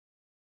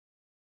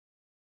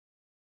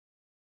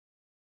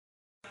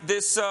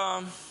this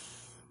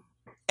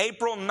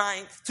April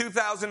 9th,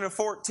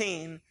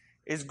 2014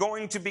 is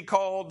going to be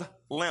called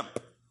LIMP,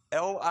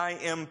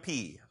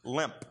 L-I-M-P,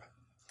 LIMP.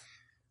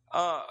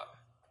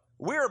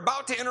 We're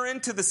about to enter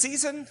into the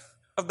season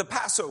of the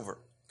Passover.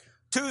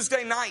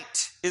 Tuesday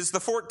night is the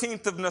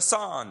 14th of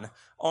Nisan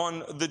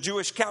on the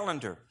Jewish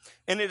calendar,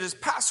 and it is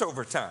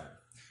Passover time.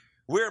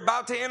 We're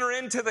about to enter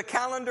into the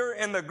calendar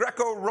in the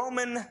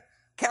Greco-Roman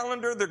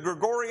calendar, the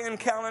Gregorian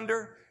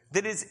calendar,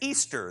 that is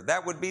Easter.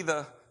 That would be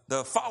the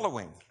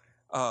following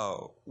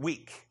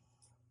week.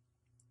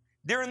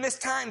 During this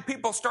time,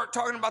 people start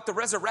talking about the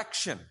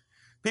resurrection.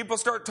 People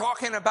start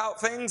talking about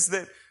things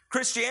that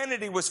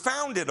Christianity was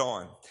founded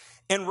on.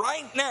 And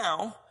right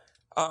now,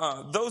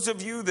 those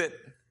of you that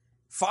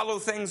follow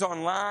things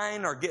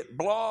online or get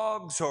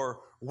blogs or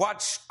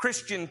watch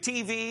Christian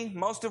TV,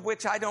 most of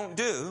which I don't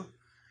do,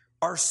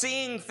 are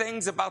seeing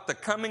things about the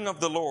coming of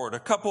the Lord. A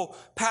couple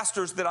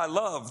pastors that I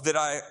love that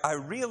I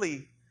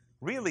really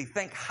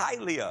think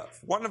highly of.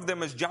 One of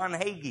them is John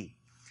Hagee.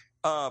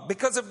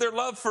 Because of their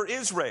love for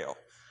Israel,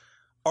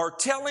 are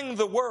telling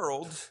the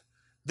world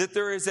that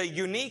there is a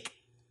unique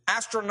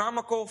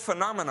astronomical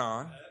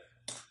phenomenon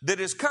that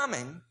is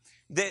coming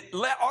that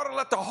ought to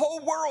let the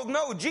whole world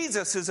know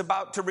Jesus is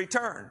about to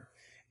return.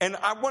 And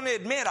I want to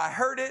admit, I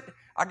heard it.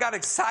 I got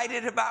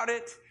excited about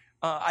it.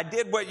 I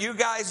did what you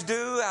guys do.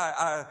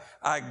 I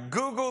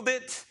Googled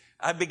it.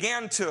 I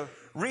began to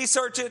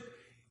research it.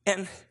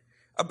 And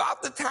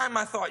about the time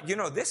I thought,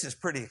 this is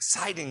pretty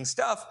exciting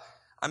stuff,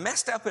 I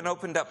messed up and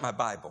opened up my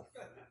Bible.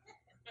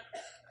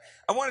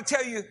 I want to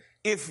tell you,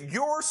 if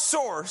your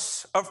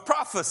source of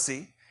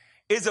prophecy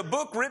is a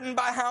book written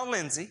by Hal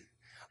Lindsey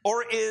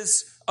or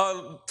is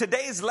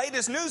today's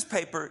latest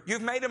newspaper,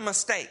 you've made a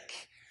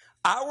mistake.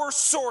 Our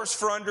source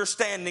for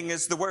understanding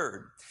is the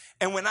Word.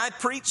 And when I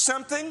preach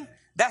something,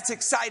 that's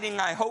exciting,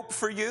 I hope,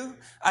 for you.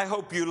 I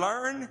hope you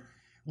learn.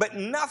 But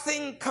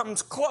nothing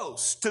comes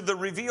close to the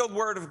revealed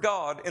Word of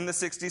God in the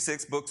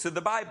 66 books of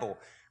the Bible.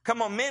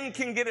 Come on, men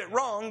can get it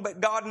wrong, but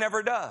God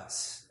never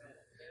does.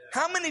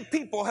 How many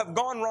people have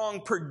gone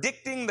wrong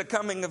predicting the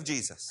coming of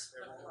Jesus?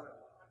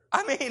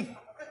 I mean,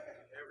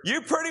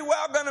 you're pretty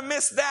well going to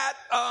miss that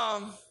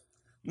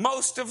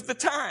most of the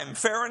time.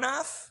 Fair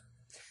enough?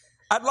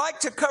 I'd like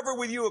to cover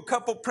with you a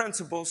couple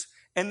principles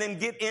and then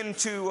get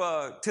into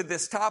to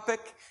this topic.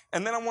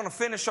 And then I want to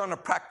finish on a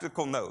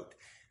practical note.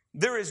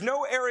 There is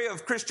no area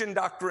of Christian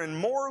doctrine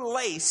more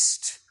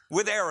laced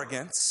with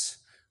arrogance,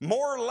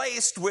 more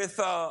laced with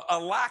a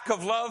lack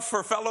of love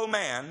for fellow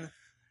man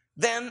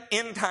than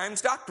end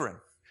times doctrine.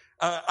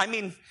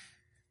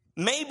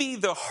 Maybe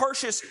the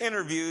harshest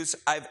interviews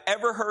I've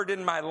ever heard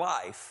in my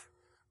life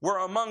were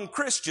among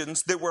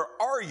Christians that were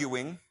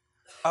arguing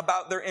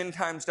about their end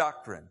times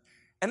doctrine.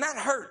 And that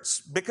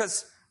hurts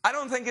because I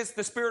don't think it's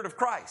the Spirit of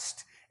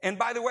Christ. And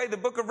by the way, the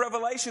book of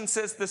Revelation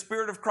says the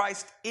Spirit of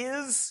Christ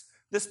is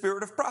the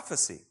spirit of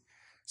prophecy.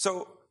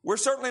 So we're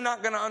certainly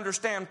not going to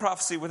understand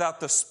prophecy without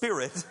the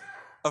Spirit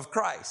of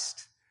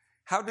Christ.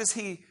 How does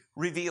he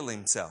reveal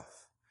himself?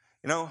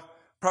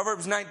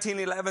 Proverbs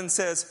 19:11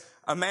 says,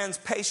 a man's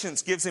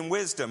patience gives him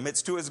wisdom.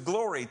 It's to his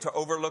glory to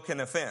overlook an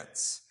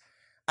offense.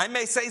 I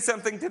may say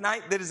something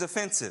tonight that is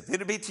offensive.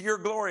 It'll be to your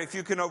glory if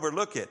you can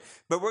overlook it.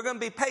 But we're going to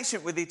be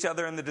patient with each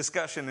other in the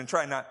discussion and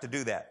try not to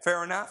do that.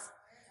 Fair enough?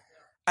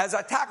 As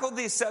I tackle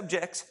these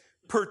subjects,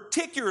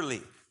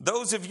 particularly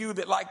those of you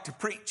that like to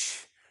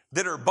preach,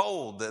 that are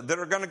bold, that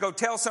are going to go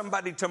tell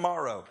somebody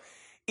tomorrow,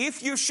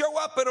 if you show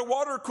up at a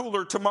water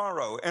cooler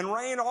tomorrow and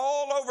rain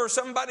all over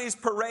somebody's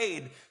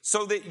parade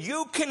so that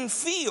you can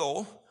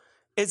feel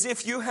as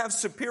if you have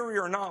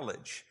superior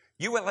knowledge,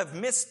 you will have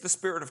missed the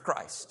Spirit of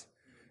Christ.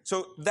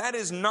 So that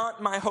is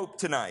not my hope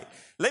tonight.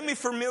 Let me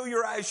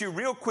familiarize you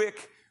real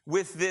quick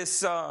with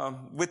this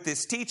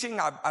teaching.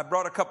 I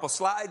brought a couple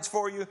slides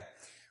for you.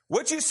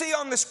 What you see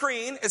on the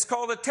screen is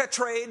called a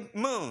tetrad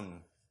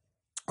moon,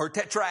 or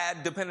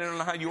tetrad, depending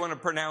on how you want to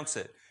pronounce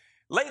it.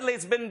 Lately,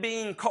 it's been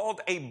being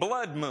called a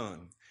blood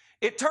moon.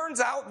 It turns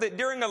out that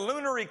during a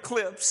lunar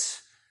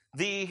eclipse,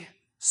 the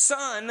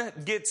sun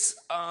gets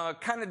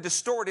kind of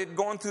distorted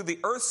going through the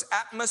Earth's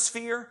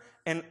atmosphere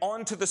and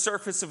onto the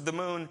surface of the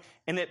moon,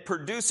 and it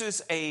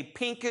produces a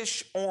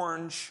pinkish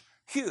orange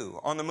hue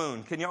on the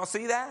moon. Can y'all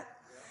see that?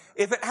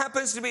 Yeah. If it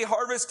happens to be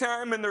harvest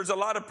time and there's a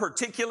lot of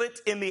particulate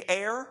in the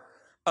air,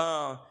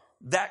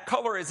 that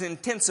color is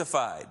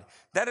intensified.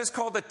 That is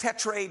called a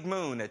tetrad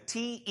moon, a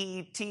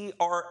Tetrad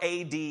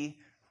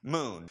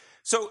moon.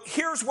 So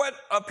here's what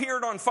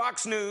appeared on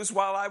Fox News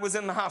while I was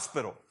in the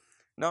hospital.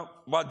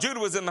 While Judah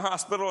was in the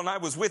hospital and I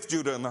was with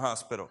Judah in the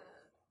hospital.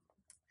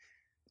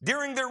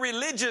 During the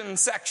religion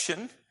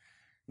section,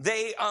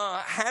 they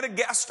had a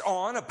guest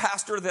on, a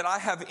pastor that I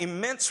have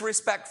immense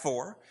respect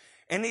for,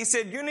 and he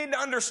said, you need to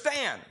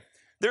understand,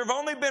 there have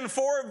only been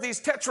 4 of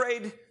these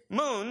tetrad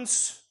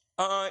moons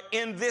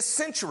in this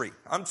century.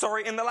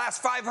 In the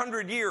last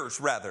 500 years,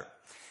 rather.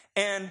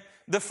 And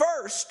the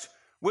first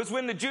was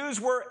when the Jews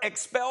were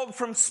expelled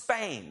from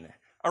Spain,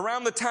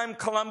 around the time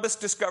Columbus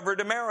discovered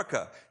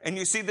America. And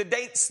you see the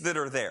dates that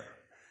are there.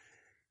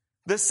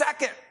 The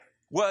second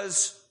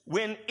was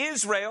when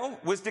Israel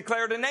was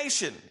declared a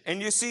nation.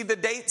 And you see the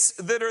dates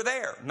that are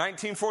there,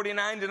 1949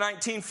 to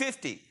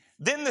 1950.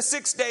 Then the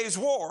 6 Days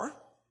War.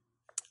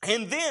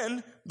 And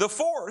then the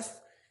fourth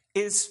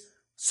is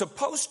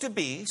supposed to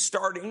be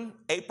starting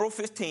April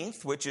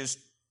 15th, which is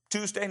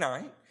Tuesday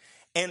night,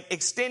 and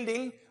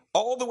extending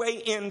all the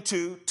way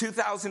into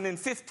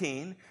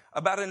 2015,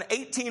 about an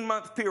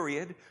 18-month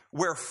period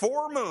where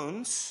 4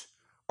 moons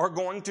are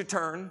going to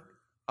turn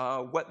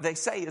what they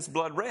say is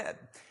blood red.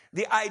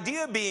 The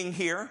idea being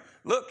here,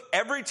 look,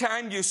 every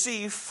time you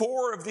see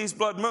 4 of these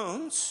blood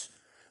moons,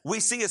 we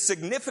see a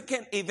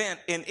significant event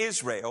in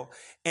Israel,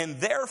 and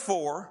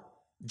therefore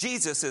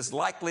Jesus is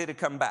likely to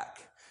come back.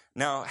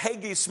 Now,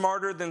 Hagee's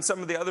smarter than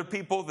some of the other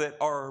people that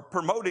are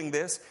promoting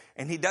this,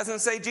 and he doesn't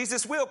say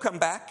Jesus will come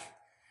back.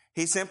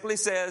 He simply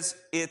says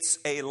it's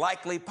a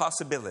likely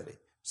possibility.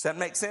 Does that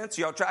make sense?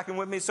 Y'all tracking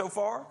with me so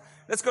far?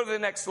 Let's go to the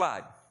next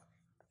slide.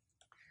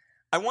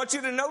 I want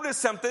you to notice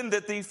something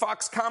that the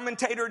Fox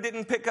commentator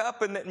didn't pick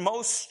up and that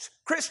most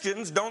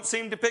Christians don't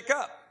seem to pick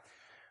up.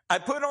 I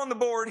put on the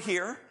board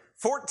here,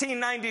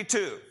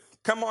 1492.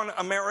 Come on,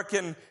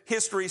 American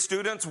history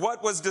students.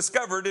 What was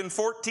discovered in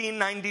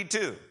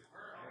 1492?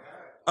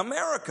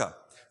 America.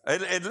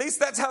 At least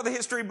that's how the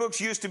history books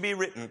used to be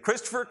written.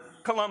 Christopher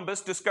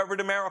Columbus discovered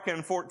America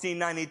in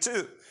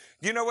 1492.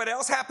 Do you know what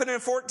else happened in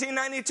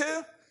 1492?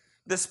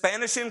 The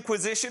Spanish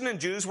Inquisition and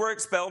Jews were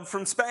expelled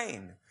from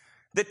Spain.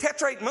 The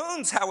Tetrate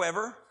moons,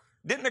 however,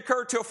 didn't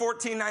occur till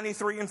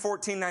 1493 and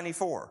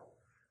 1494.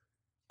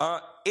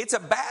 It's a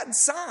bad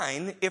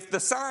sign if the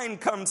sign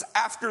comes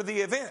after the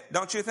event,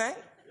 don't you think?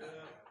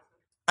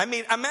 I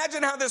mean,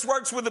 imagine how this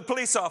works with a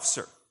police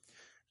officer.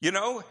 You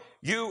know,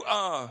 you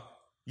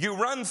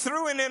run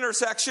through an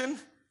intersection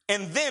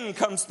and then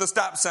comes the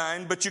stop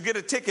sign, but you get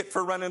a ticket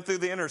for running through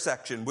the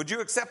intersection. Would you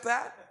accept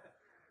that?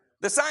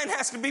 The sign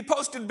has to be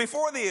posted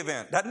before the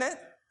event, doesn't it?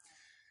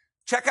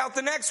 Check out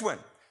the next one.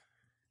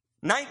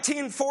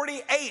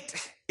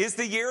 1948 is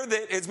the year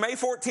that is May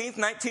 14th,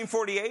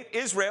 1948,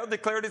 Israel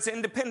declared its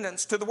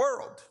independence to the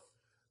world.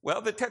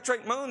 Well, the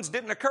Tetrate moons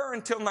didn't occur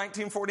until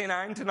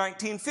 1949 to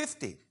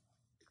 1950.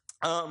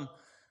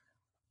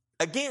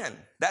 Again,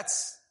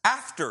 that's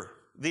after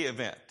the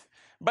event.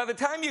 By the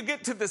time you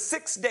get to the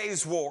 6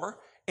 Days War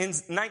in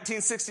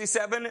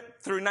 1967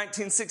 through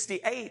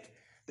 1968,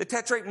 the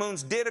Tetrate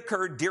moons did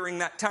occur during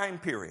that time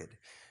period.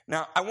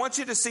 Now, I want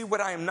you to see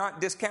what I am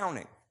not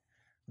discounting.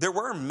 There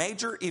were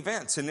major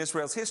events in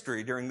Israel's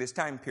history during these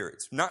time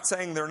periods. Not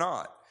saying they're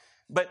not,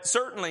 but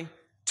certainly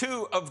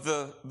 2 of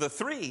the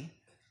 3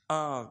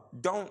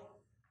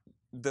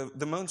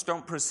 the moons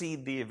don't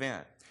precede the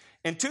event.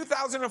 In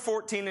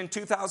 2014 and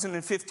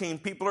 2015,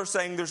 people are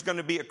saying there's going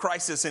to be a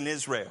crisis in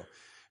Israel.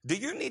 Do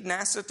you need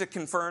NASA to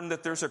confirm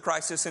that there's a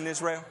crisis in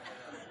Israel?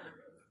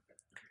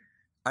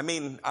 I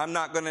mean, I'm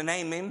not going to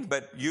name him,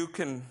 but you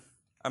can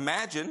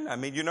imagine. I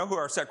mean, you know who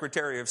our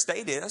Secretary of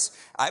State is.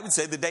 I would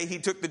say the day he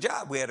took the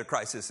job, we had a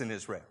crisis in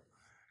Israel.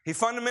 He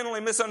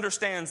fundamentally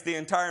misunderstands the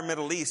entire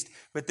Middle East,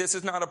 but this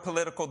is not a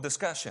political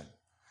discussion.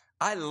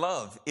 I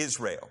love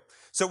Israel.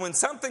 So when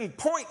something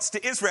points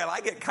to Israel,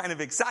 I get kind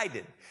of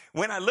excited.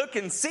 When I look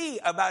and see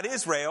about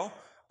Israel,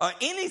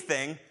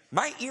 anything,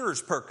 my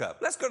ears perk up.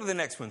 Let's go to the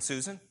next one,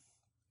 Susan.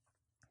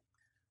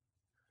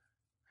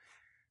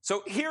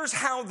 So here's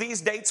how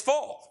these dates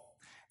fall.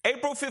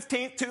 April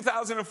 15th,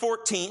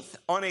 2014,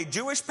 on a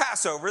Jewish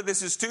Passover,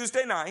 this is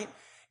Tuesday night,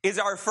 is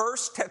our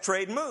first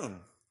Tetrade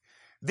moon.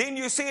 Then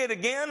you see it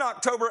again,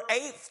 October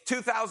 8th,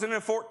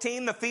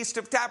 2014, the Feast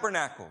of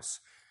Tabernacles.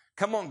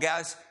 Come on,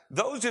 guys.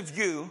 Those of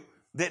you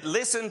that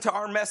listen to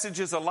our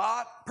messages a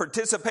lot,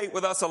 participate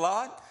with us a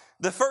lot,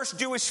 the first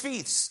Jewish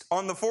feast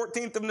on the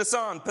 14th of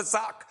Nisan,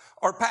 Pesach,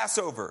 or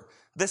Passover.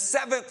 The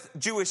 7th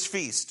Jewish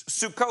feast,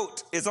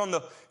 Sukkot, is on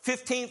the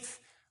 15th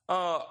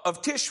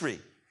of Tishri.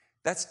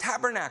 That's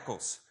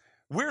Tabernacles.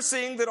 We're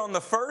seeing that on the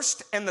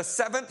 1st and the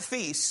 7th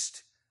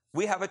feast,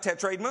 we have a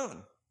Tetrade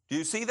moon. Do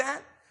you see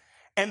that?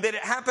 And that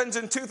it happens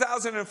in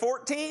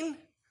 2014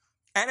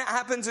 and it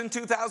happens in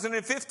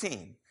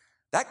 2015.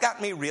 That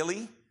got me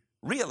really,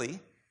 really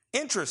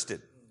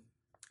interested.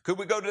 Could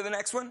we go to the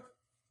next one?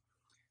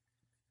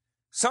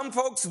 Some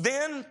folks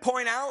then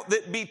point out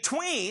that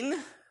between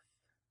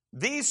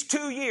these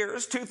 2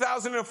 years,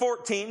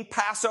 2014,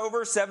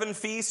 Passover, 7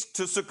 feasts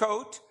to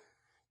Sukkot,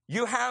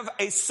 you have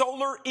a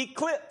solar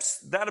eclipse.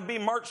 That'll be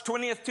March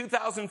 20th,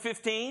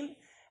 2015.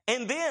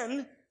 And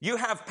then you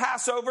have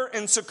Passover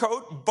and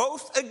Sukkot,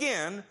 both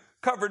again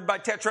covered by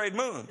Tetrade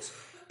moons.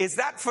 Is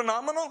that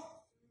phenomenal?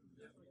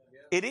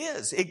 It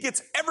is. It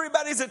gets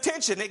everybody's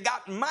attention. It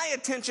got my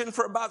attention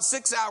for about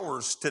 6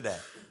 hours today.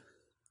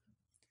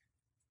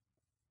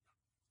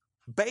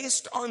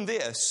 Based on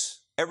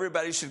this,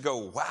 everybody should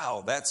go,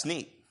 wow, that's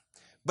neat.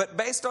 But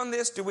based on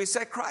this, do we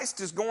say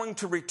Christ is going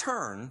to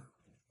return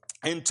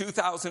in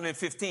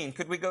 2015?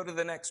 Could we go to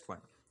the next one?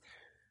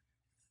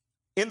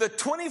 In the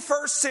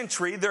 21st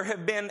century, there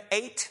have been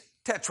 8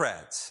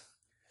 tetrads.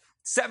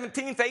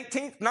 17th,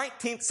 18th,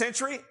 19th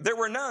century, there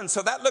were none.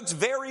 So that looks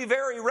very,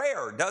 very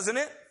rare, doesn't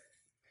it?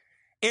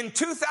 In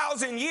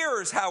 2,000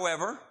 years,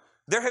 however,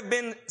 there have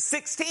been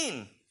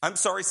 62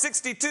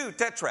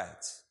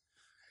 tetrads.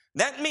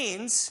 That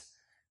means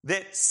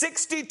that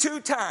 62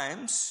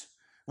 times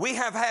we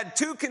have had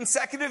 2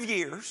 consecutive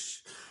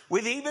years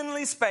with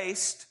evenly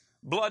spaced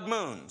blood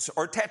moons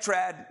or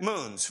tetrad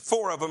moons,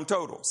 4 of them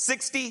total,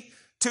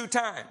 62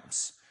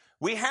 times.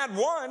 We had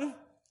one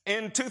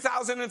in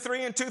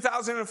 2003 and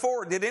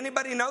 2004. Did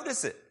anybody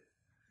notice it?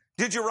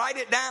 Did you write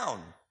it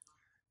down?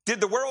 Did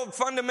the world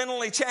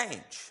fundamentally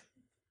change?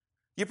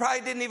 You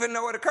probably didn't even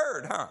know it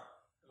occurred, huh?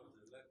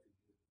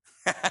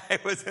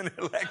 It was an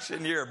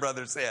election year,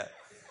 brother said.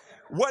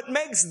 What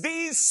makes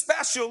these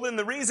special and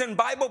the reason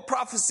Bible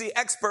prophecy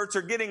experts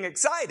are getting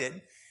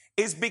excited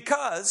is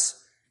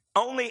because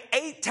only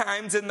 8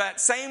 times in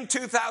that same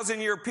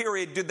 2,000-year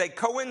period did they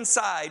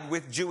coincide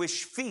with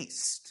Jewish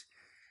feast.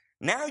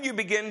 Now you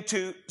begin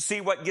to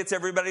see what gets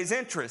everybody's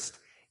interest.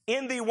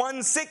 In the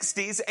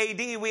 160s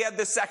AD, we had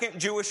the second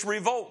Jewish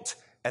revolt,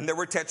 and there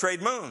were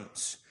tetrad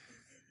moons.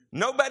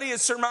 Nobody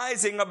is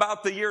surmising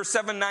about the year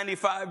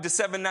 795 to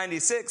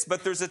 796,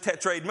 but there's a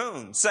tetrad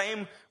moon.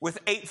 Same with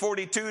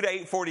 842 to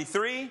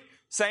 843.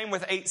 Same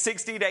with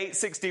 860 to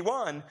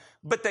 861.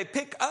 But they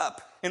pick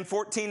up in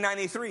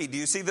 1493. Do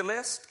you see the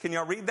list? Can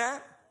y'all read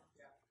that?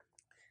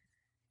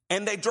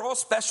 And they draw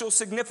special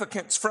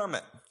significance from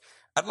it.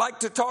 I'd like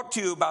to talk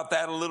to you about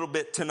that a little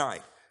bit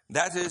tonight.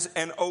 That is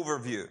an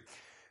overview.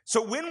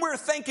 So when we're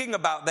thinking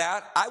about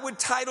that, I would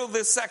title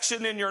this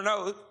section in your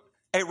note,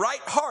 A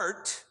Right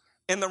Heart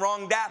in the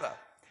Wrong Data.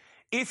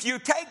 If you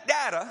take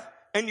data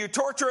and you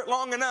torture it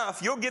long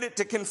enough, you'll get it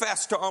to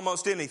confess to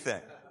almost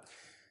anything.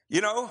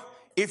 You know,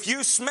 if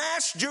you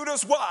smash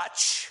Judah's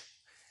watch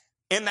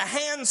and the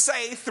hands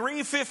say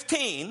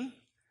 3:15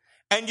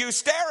 and you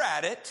stare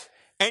at it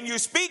and you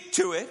speak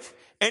to it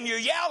and you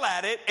yell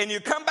at it and you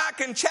come back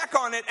and check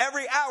on it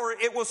every hour,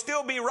 it will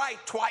still be right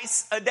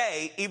twice a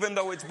day, even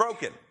though it's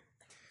broken.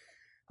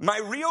 My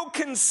real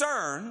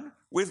concern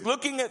with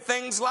looking at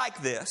things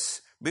like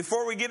this,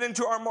 before we get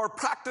into our more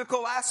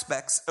practical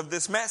aspects of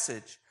this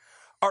message,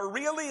 are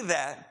really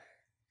that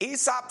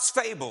Aesop's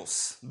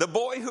fables, the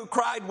boy who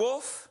cried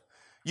wolf,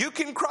 you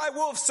can cry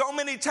wolf so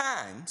many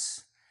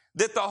times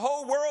that the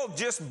whole world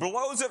just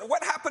blows it.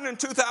 What happened in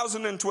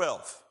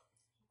 2012?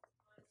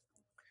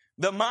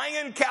 The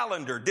Mayan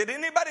calendar. Did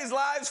anybody's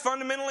lives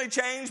fundamentally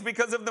change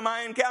because of the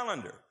Mayan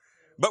calendar?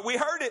 But we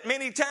heard it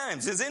many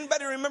times. Does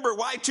anybody remember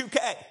Y2K?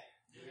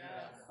 Yeah.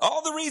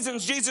 All the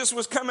reasons Jesus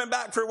was coming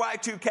back for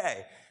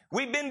Y2K.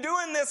 We've been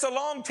doing this a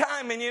long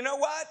time, and you know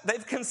what?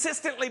 They've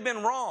consistently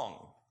been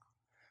wrong.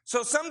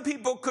 So some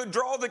people could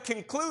draw the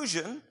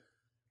conclusion,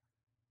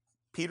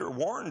 Peter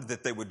warned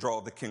that they would draw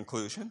the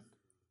conclusion,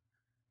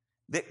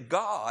 that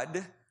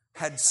God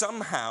had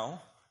somehow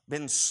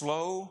been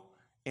slow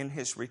in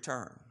his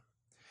return.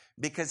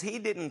 Because he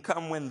didn't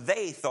come when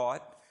they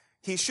thought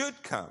he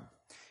should come.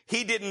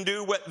 He didn't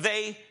do what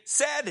they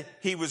said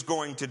he was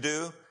going to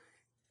do.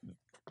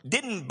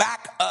 Didn't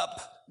back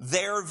up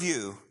their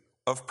view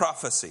of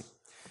prophecy.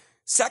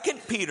 2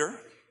 Peter,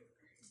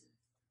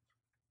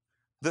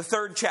 the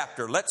 3rd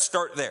chapter. Let's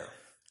start there.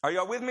 Are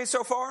y'all with me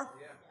so far?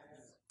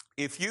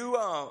 Yeah. If you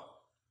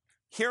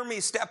hear me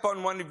step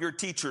on one of your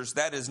teachers,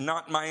 that is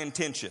not my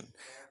intention.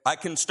 I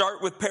can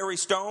start with Perry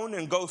Stone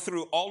and go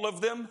through all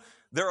of them.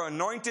 They're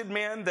anointed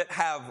men that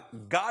have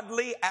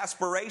godly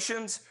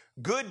aspirations,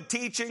 good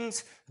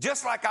teachings,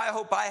 just like I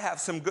hope I have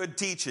some good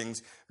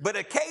teachings. But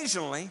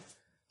occasionally,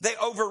 they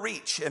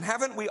overreach. And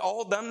haven't we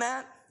all done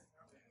that?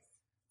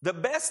 The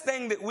best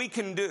thing that we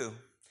can do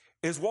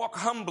is walk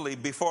humbly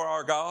before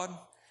our God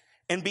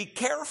and be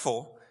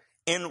careful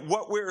in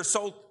what we're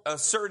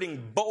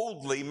asserting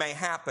boldly may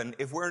happen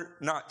if we're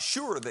not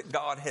sure that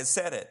God has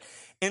said it.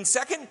 In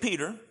 2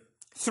 Peter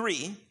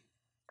 3,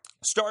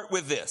 start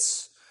with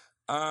this.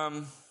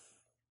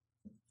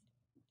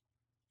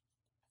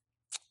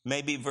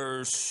 Maybe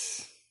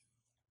verse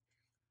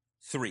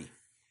 3.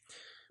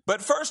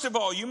 But first of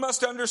all, you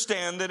must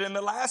understand that in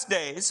the last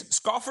days,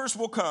 scoffers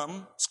will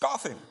come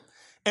scoffing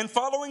and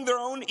following their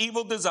own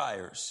evil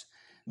desires.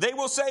 They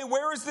will say,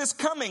 where is this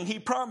coming he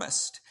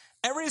promised?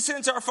 Ever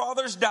since our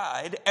fathers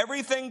died,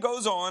 everything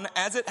goes on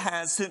as it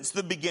has since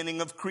the beginning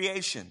of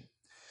creation.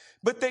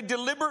 But they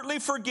deliberately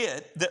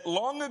forget that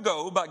long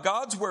ago, by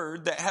God's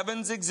word, the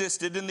heavens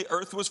existed and the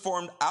earth was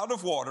formed out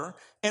of water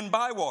and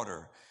by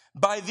water.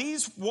 By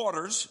these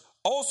waters,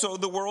 also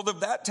the world of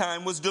that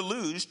time was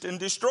deluged and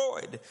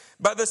destroyed.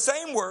 By the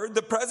same word,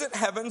 the present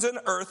heavens and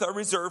earth are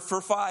reserved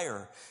for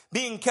fire,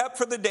 being kept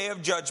for the day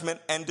of judgment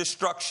and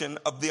destruction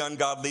of the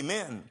ungodly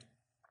men.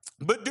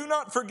 But do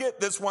not forget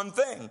this one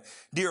thing,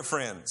 dear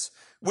friends.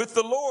 With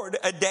the Lord,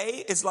 a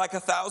day is like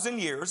 1,000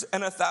 years,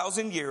 and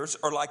 1,000 years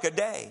are like a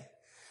day.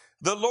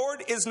 The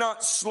Lord is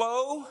not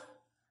slow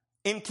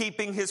in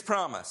keeping his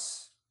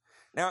promise.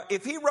 Now,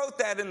 if he wrote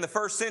that in the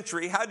 1st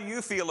century, how do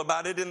you feel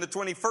about it in the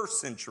 21st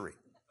century?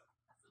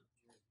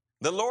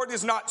 The Lord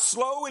is not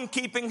slow in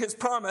keeping his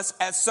promise,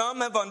 as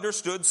some have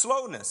understood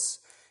slowness.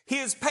 He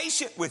is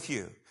patient with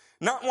you,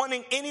 not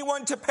wanting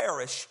anyone to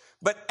perish,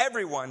 but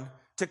everyone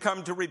to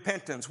come to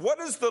repentance. What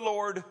does the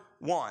Lord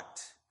want?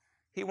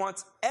 He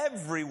wants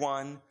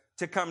everyone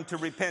to come to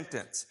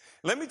repentance.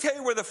 Let me tell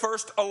you where the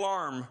first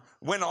alarm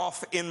went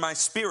off in my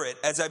spirit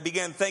as I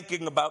began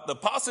thinking about the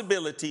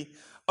possibility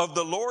of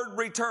the Lord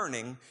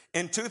returning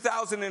in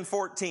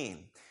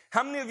 2014.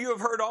 How many of you have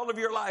heard all of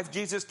your life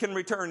Jesus can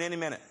return any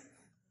minute?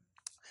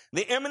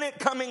 The imminent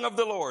coming of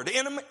the Lord,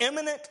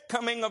 imminent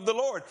coming of the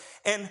Lord.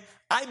 And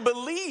I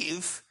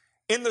believe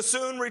in the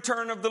soon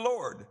return of the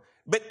Lord.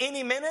 But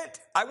any minute,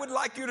 I would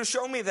like you to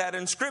show me that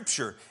in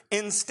Scripture.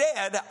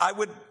 Instead, I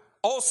would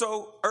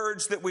also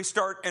urge that we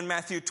start in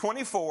Matthew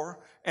 24,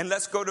 and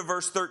let's go to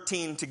verse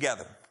 13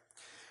 together.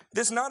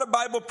 This is not a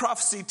Bible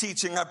prophecy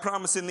teaching, I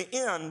promise. In the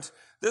end,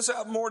 this will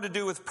have more to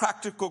do with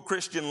practical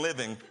Christian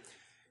living.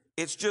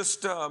 It's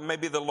just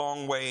maybe the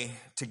long way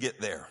to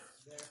get there.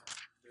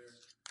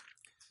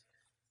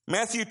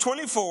 Matthew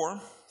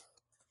 24.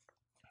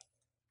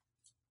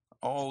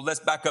 Let's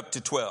back up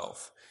to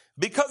 12.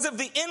 Because of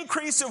the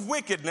increase of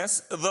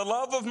wickedness, the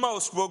love of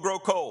most will grow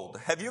cold.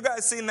 Have you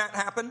guys seen that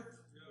happen?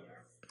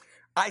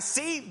 I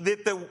see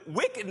that the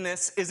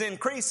wickedness is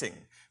increasing,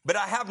 but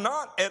I have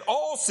not at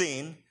all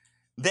seen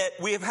that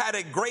we have had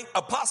a great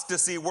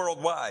apostasy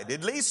worldwide,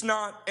 at least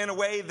not in a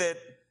way that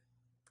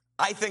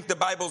I think the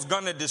Bible's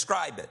going to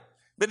describe it.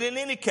 But in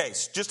any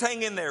case, just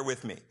hang in there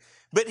with me.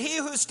 But he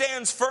who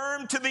stands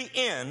firm to the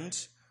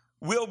end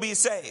will be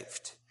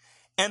saved.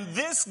 And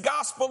this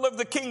gospel of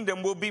the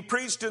kingdom will be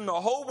preached in the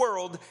whole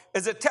world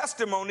as a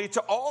testimony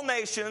to all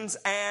nations,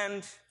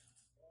 and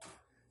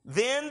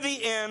then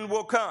the end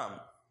will come.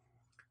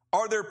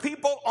 Are there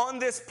people on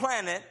this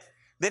planet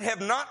that have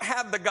not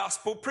had the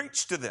gospel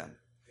preached to them?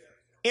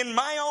 In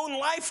my own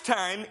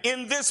lifetime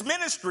in this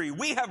ministry,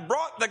 we have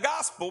brought the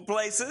gospel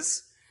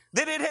places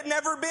that it had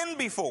never been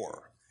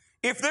before.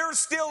 If there's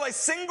still a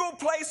single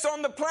place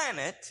on the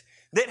planet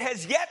that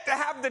has yet to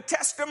have the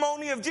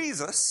testimony of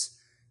Jesus,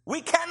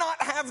 we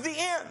cannot have the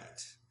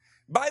end.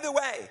 By the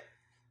way,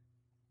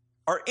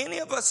 are any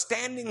of us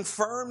standing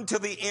firm to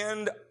the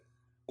end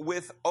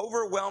with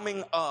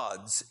overwhelming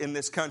odds in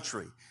this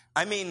country?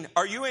 I mean,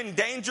 are you in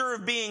danger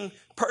of being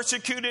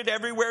persecuted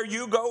everywhere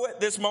you go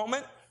at this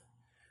moment?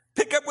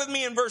 Pick up with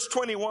me in verse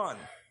 21.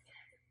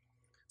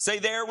 Say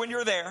there when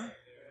you're there.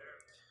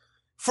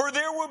 For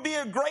there will be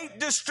a great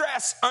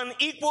distress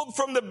unequaled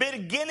from the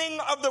beginning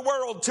of the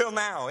world till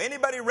now.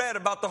 Anybody read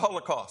about the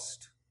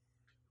Holocaust?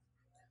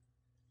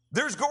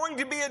 There's going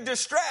to be a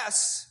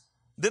distress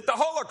that the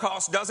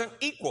Holocaust doesn't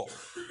equal.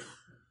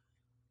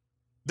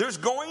 There's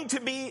going to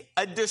be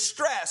a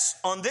distress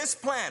on this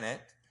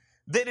planet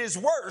that is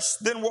worse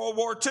than World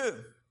War II.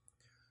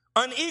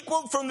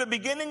 Unequaled from the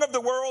beginning of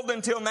the world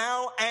until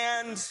now,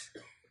 and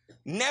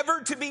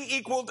never to be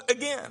equaled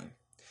again.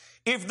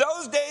 If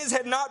those days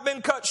had not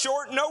been cut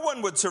short, no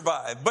one would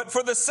survive. But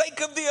for the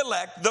sake of the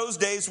elect, those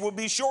days will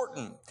be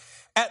shortened.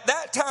 At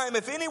that time,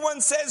 if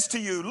anyone says to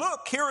you,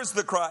 look, here is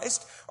the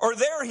Christ, or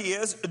there he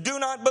is, do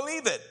not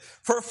believe it.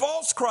 For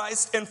false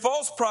Christs and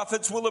false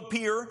prophets will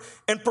appear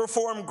and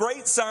perform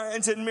great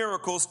signs and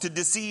miracles to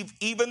deceive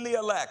even the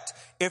elect,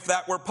 if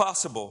that were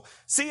possible.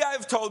 See, I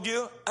have told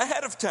you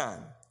ahead of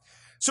time.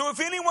 So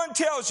if anyone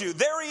tells you,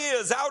 there he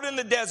is out in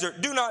the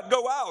desert, do not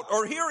go out.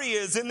 Or here he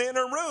is in the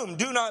inner room,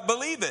 do not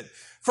believe it.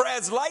 For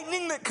as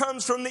lightning that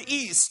comes from the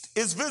east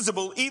is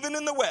visible even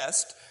in the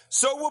west,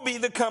 so will be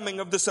the coming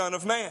of the Son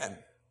of Man.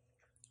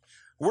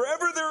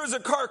 Wherever there is a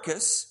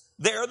carcass,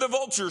 there the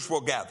vultures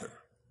will gather.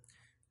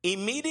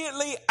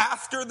 Immediately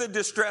after the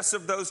distress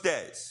of those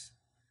days.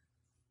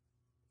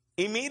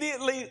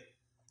 Immediately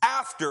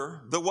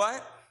after the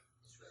what?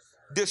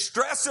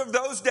 Distress of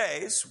those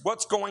days,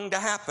 what's going to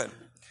happen?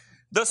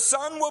 The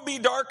sun will be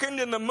darkened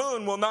and the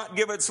moon will not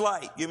give its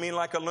light. You mean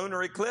like a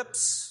lunar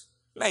eclipse?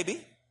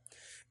 Maybe.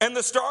 And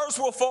the stars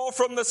will fall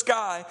from the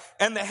sky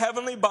and the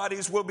heavenly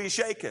bodies will be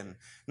shaken.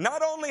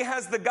 Not only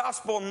has the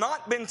gospel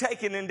not been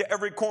taken into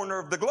every corner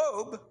of the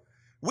globe,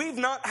 we've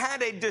not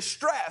had a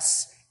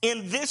distress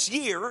in this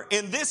year,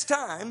 in this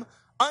time,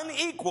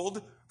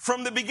 unequaled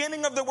from the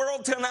beginning of the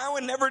world till now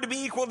and never to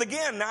be equaled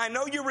again. Now, I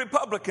know you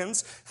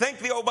Republicans think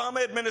the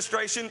Obama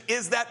administration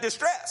is that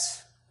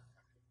distress.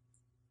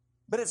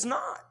 But it's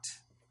not.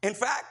 In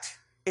fact,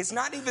 it's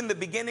not even the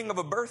beginning of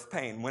a birth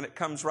pain when it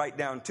comes right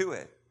down to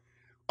it.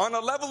 On a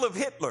level of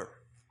Hitler,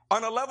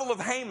 on a level of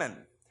Haman,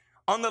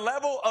 on the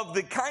level of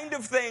the kind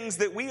of things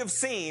that we have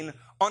seen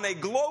on a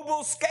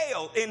global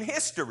scale in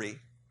history,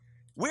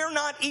 we're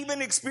not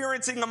even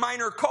experiencing a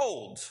minor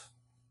cold.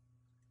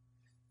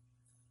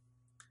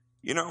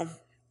 You know,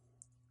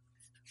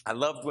 I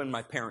loved when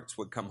my parents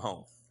would come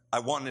home. I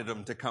wanted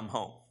them to come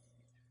home.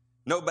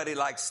 Nobody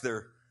likes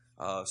their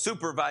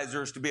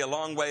supervisors to be a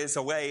long ways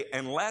away,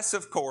 unless,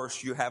 of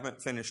course, you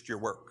haven't finished your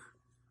work.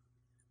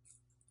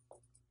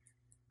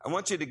 I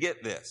want you to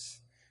get this.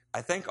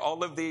 I think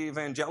all of the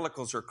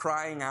evangelicals are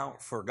crying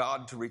out for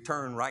God to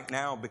return right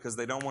now because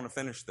they don't want to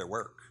finish their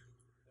work.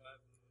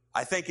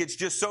 I think it's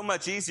just so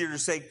much easier to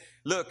say,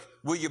 look,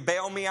 will you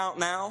bail me out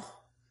now?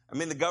 I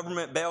mean, the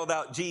government bailed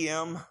out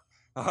GM.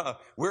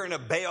 We're in a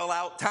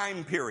bailout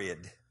time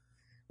period.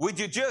 Would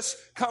you just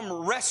come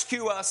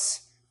rescue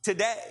us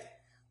today?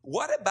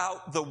 What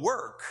about the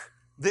work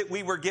that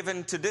we were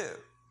given to do?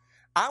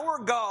 Our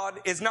God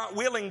is not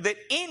willing that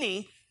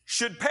any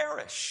should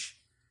perish.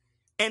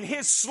 And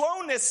his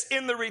slowness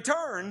in the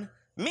return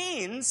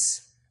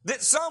means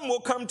that some will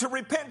come to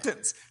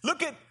repentance.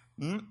 Look at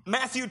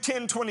Matthew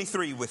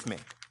 10:23 with me.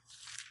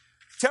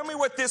 Tell me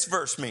what this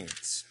verse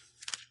means.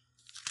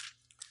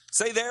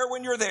 Say there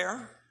when you're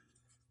there.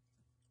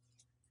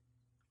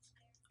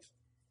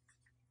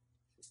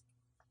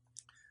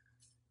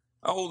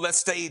 Oh, let's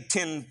stay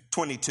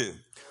 10:22.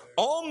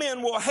 All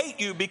men will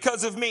hate you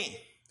because of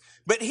me,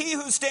 but he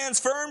who stands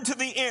firm to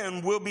the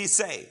end will be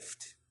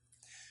saved.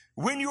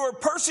 When you are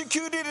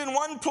persecuted in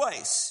one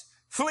place,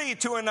 flee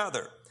to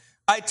another.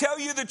 I tell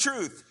you the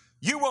truth,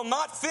 you will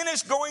not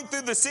finish going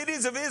through the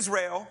cities of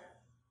Israel.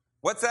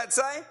 What's that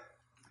say?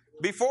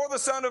 Before the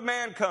Son of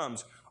Man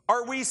comes.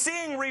 Are we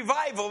seeing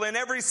revival in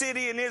every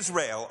city in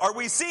Israel? Are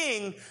we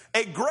seeing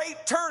a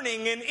great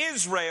turning in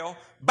Israel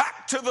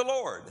back to the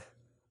Lord?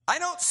 I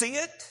don't see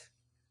it.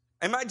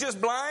 Am I just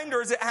blind,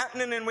 or is it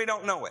happening and we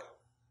don't know it?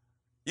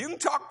 You can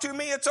talk to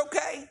me, it's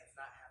okay.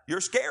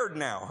 You're scared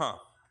now, huh?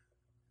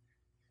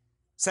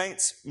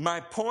 Saints, my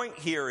point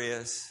here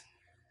is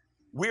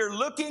we're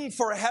looking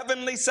for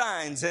heavenly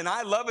signs, and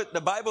I love it.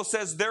 The Bible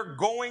says they're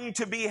going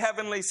to be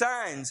heavenly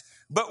signs,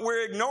 but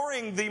we're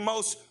ignoring the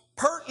most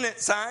pertinent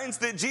signs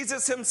that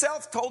Jesus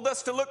himself told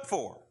us to look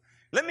for.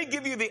 Let me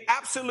give you the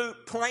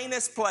absolute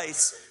plainest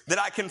place that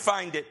I can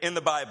find it in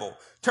the Bible.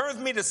 Turn with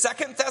me to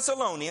 2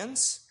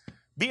 Thessalonians,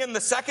 be in the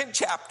 2nd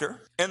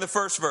chapter and the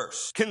 1st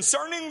verse.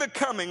 Concerning the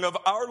coming of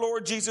our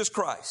Lord Jesus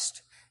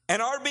Christ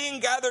and our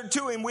being gathered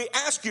to him, we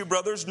ask you,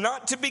 brothers,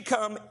 not to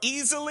become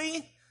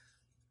easily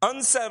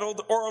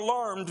unsettled or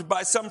alarmed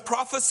by some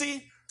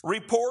prophecy,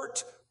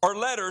 report, or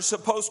letter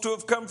supposed to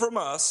have come from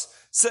us,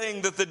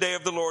 saying that the day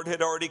of the Lord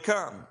had already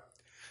come.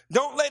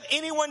 Don't let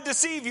anyone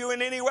deceive you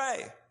in any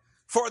way,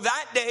 for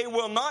that day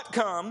will not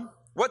come,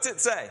 what's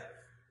it say?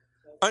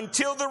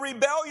 Until the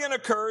rebellion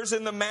occurs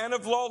and the man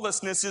of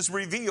lawlessness is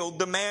revealed,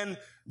 the man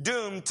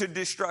doomed to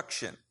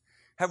destruction.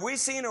 Have we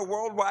seen a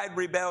worldwide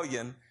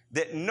rebellion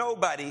that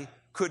nobody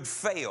could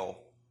fail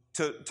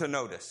to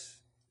notice?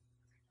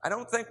 I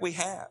don't think we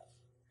have.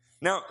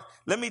 Now,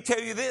 let me tell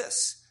you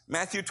this.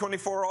 Matthew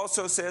 24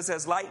 also says,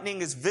 as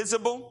lightning is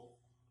visible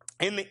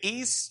in the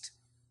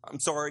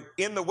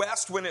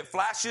west when it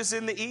flashes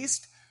in the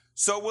east,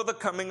 so will the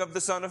coming of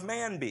the Son of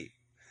Man be.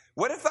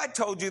 What if I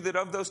told you that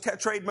of those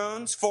tetrade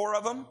moons, 4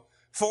 of them,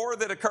 4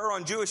 that occur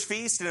on Jewish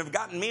feasts and have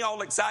gotten me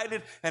all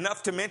excited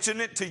enough to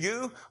mention it to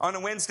you on a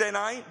Wednesday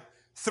night,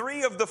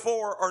 3 of the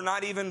 4 are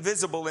not even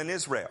visible in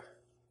Israel.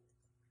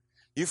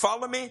 You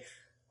follow me?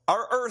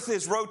 Our earth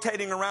is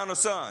rotating around a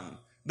sun.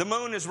 The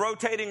moon is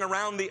rotating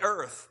around the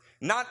earth.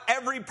 Not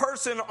every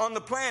person on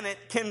the planet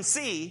can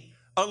see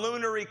a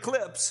lunar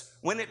eclipse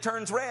when it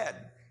turns red.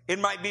 It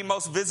might be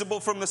most visible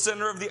from the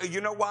center of the...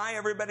 You know why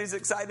everybody's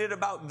excited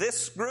about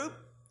this group?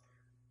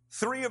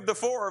 3 of the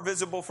 4 are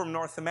visible from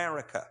North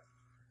America.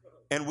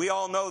 And we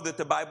all know that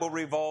the Bible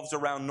revolves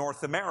around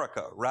North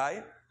America,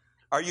 right?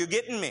 Are you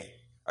getting me?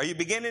 Are you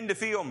beginning to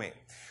feel me?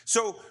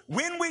 So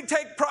when we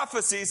take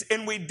prophecies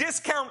and we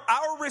discount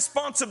our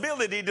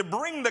responsibility to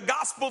bring the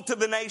gospel to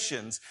the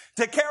nations,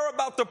 to care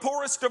about the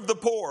poorest of the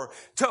poor,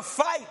 to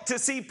fight to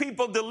see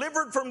people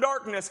delivered from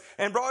darkness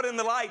and brought in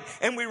the light,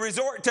 and we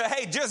resort to,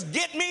 hey, just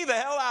get me the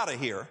hell out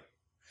of here.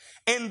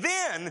 And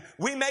then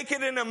we make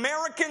it an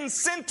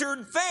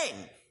American-centered thing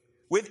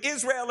with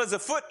Israel as a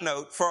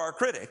footnote for our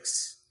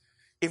critics.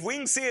 If we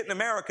can see it in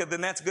America,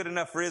 then that's good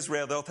enough for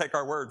Israel. They'll take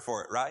our word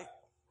for it, right?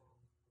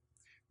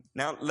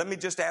 Now, let me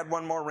just add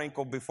one more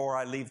wrinkle before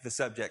I leave the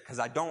subject, because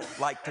I don't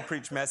like to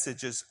preach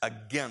messages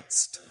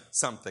against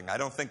something. I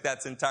don't think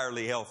that's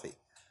entirely healthy.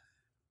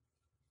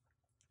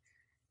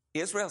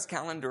 Israel's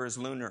calendar is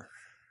lunar.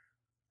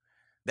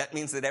 That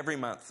means that every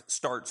month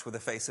starts with the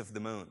face of the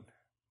moon.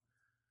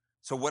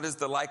 So what is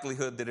the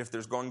likelihood that if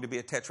there's going to be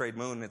a tetrade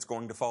moon, it's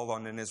going to fall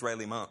on an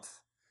Israeli month?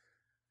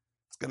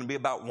 It's going to be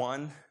about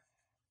 1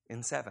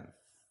 in 7.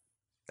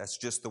 That's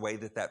just the way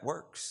that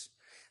works.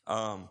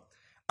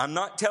 I'm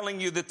not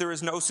telling you that there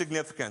is no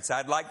significance.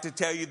 I'd like to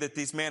tell you that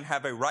these men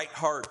have a right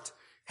heart.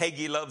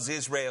 Hagee loves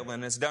Israel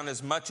and has done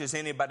as much as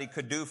anybody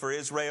could do for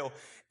Israel.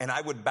 And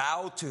I would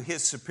bow to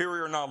his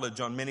superior knowledge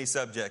on many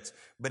subjects,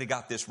 but he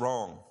got this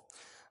wrong.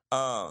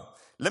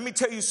 Let me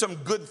tell you some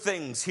good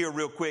things here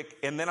real quick,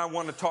 and then I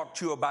want to talk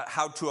to you about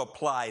how to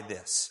apply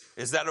this.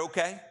 Is that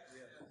okay?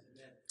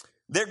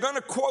 They're going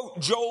to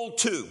quote Joel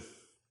 2.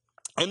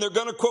 And they're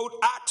going to quote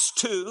Acts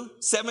 2,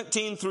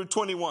 17 through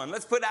 21.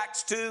 Let's put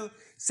Acts 2,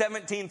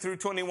 17 through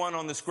 21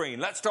 on the screen.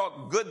 Let's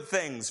talk good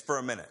things for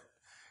a minute.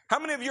 How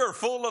many of you are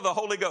full of the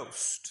Holy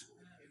Ghost?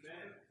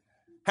 Amen.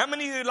 How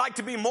many of you would like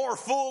to be more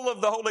full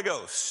of the Holy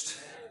Ghost?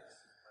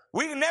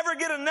 We can never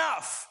get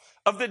enough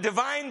of the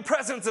divine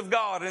presence of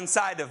God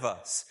inside of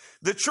us.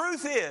 The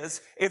truth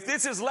is, if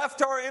this is left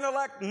to our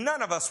intellect,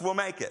 none of us will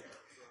make it.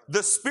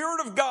 The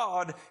Spirit of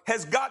God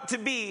has got to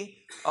be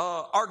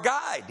our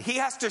guide. He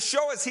has to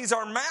show us He's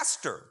our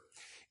master.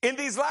 In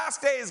these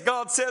last days,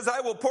 God says,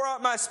 I will pour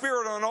out my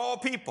Spirit on all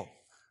people.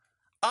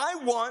 I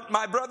want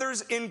my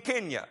brothers in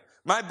Kenya,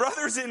 my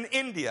brothers in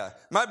India,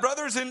 my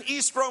brothers in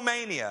East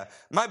Romania,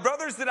 my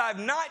brothers that I've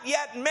not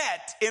yet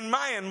met in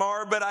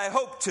Myanmar, but I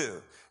hope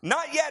to.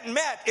 Not yet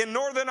met in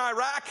northern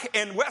Iraq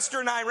and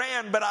western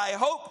Iran, but I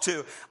hope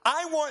to.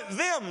 I want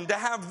them to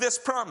have this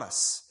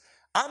promise.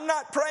 I'm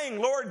not praying,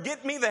 Lord,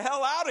 get me the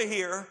hell out of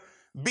here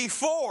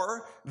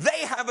before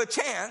they have a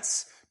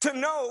chance to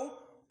know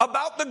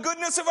about the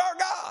goodness of our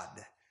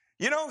God.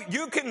 You know,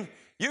 you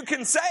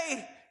can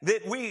say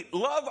that we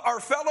love our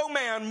fellow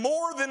man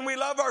more than we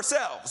love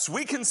ourselves.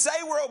 We can say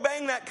we're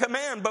obeying that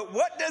command, but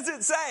what does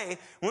it say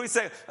when we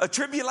say a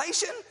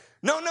tribulation?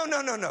 No.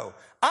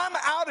 I'm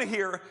out of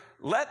here.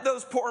 Let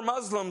those poor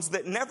Muslims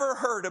that never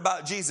heard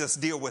about Jesus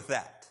deal with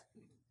that.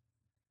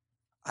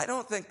 I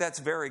don't think that's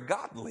very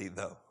godly,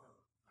 though.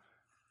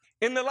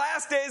 In the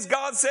last days,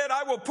 God said,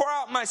 I will pour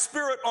out my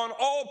Spirit on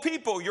all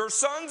people. Your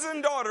sons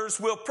and daughters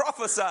will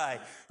prophesy.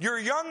 Your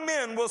young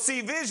men will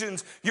see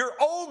visions. Your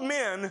old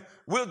men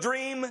will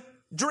dream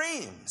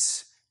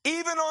dreams.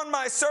 Even on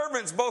my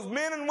servants, both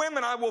men and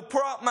women, I will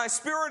pour out my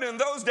Spirit in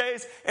those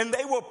days, and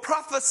they will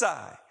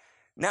prophesy.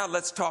 Now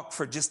let's talk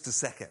for just a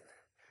second.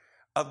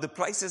 Of the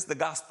places the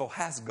gospel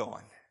has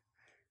gone,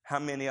 how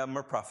many of them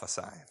are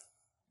prophesying?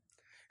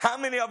 How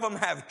many of them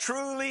have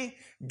truly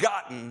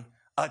gotten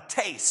a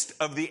taste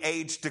of the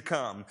age to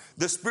come,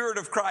 the Spirit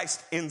of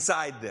Christ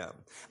inside them?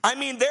 I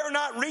mean, they're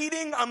not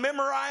reading a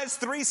memorized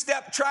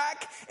 3-step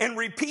track and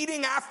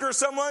repeating after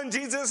someone,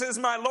 Jesus is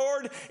my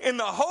Lord, in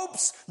the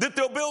hopes that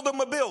they'll build them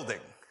a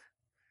building.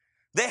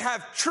 They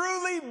have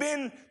truly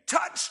been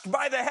touched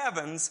by the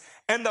heavens,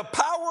 and the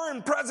power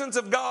and presence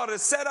of God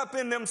is set up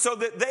in them so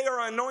that they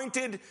are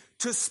anointed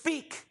to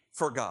speak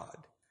for God.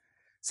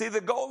 See,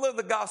 the goal of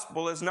the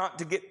gospel is not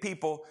to get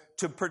people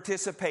to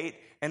participate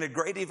in a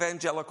great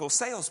evangelical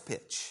sales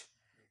pitch.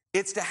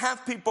 It's to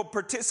have people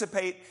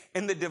participate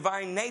in the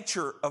divine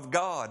nature of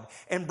God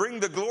and bring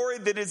the glory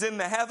that is in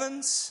the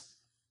heavens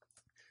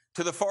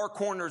to the far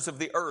corners of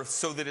the earth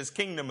so that his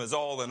kingdom is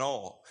all in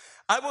all.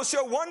 I will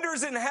show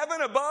wonders in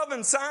heaven above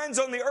and signs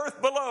on the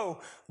earth below,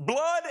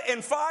 blood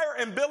and fire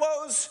and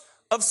billows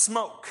of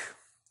smoke.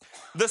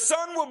 The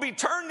sun will be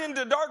turned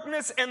into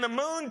darkness and the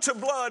moon to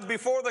blood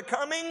before the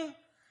coming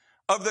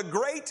of the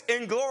great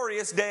and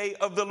glorious day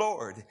of the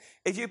Lord.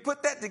 If you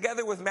put that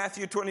together with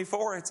Matthew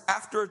 24, it's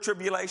after a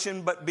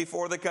tribulation, but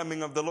before the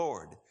coming of the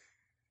Lord.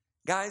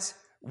 Guys,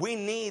 we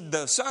need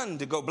the sun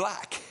to go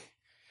black.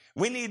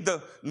 We need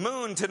the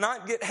moon to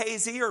not get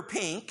hazy or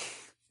pink.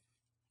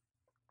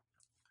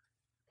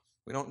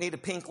 We don't need a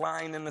pink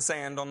line in the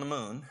sand on the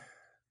moon.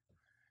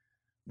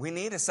 We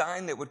need a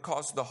sign that would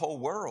cause the whole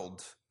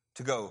world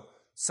to go,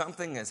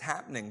 something is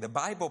happening. The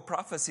Bible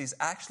prophecies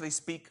actually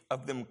speak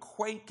of them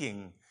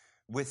quaking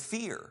with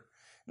fear.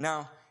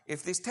 Now,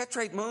 if these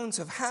tetrate moons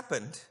have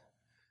happened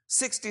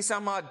 60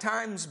 some odd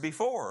times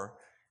before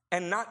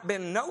and not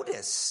been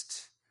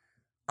noticed,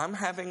 I'm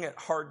having a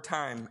hard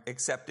time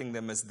accepting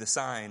them as the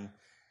sign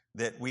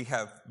that we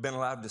have been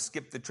allowed to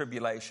skip the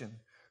tribulation,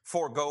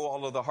 forego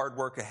all of the hard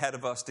work ahead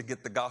of us to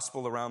get the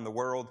gospel around the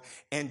world,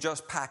 and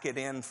just pack it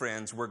in,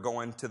 friends. We're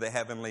going to the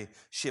heavenly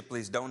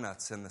Shipley's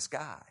Donuts in the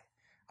sky.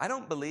 I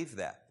don't believe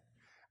that.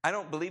 I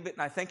don't believe it,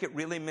 and I think it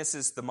really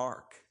misses the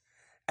mark.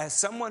 As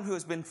someone who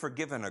has been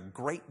forgiven a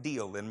great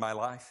deal in my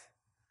life,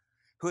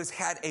 who has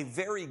had a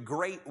very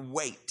great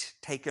weight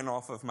taken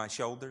off of my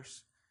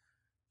shoulders,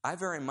 I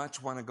very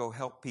much want to go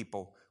help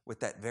people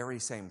with that very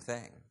same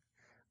thing.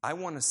 I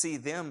want to see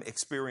them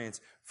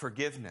experience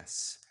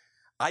forgiveness.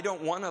 I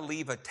don't want to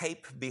leave a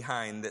tape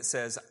behind that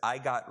says, I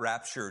got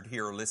raptured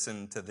here,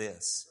 listen to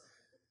this.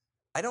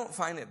 I don't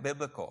find it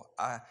biblical.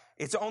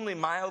 It's only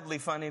mildly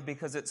funny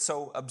because it's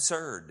so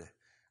absurd.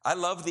 I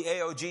love the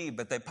AOG,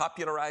 but they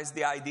popularized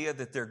the idea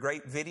that their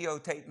great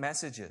videotape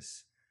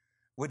messages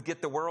would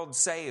get the world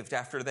saved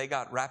after they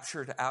got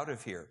raptured out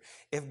of here.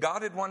 If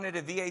God had wanted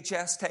a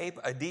VHS tape,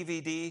 a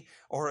DVD,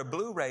 or a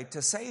Blu-ray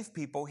to save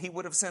people, he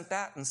would have sent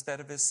that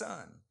instead of his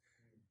son.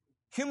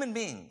 Human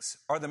beings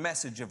are the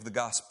message of the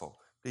gospel.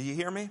 Do you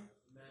hear me?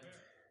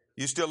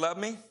 You still love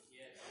me?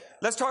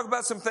 Let's talk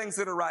about some things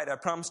that are right. I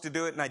promised to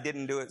do it and I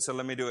didn't do it, so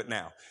let me do it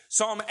now.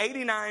 Psalm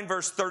 89,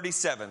 verse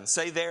 37.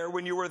 Say there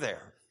when you were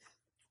there.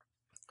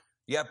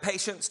 You have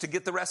patience to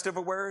get the rest of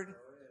a word?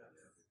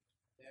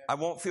 I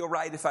won't feel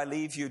right if I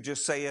leave you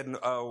just saying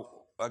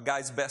a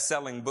guy's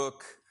best-selling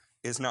book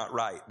is not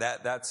right.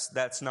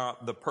 That's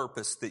not the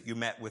purpose that you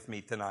met with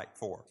me tonight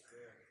for.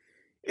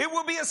 It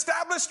will be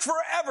established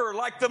forever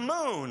like the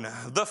moon,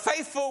 the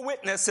faithful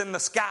witness in the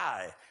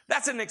sky.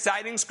 That's an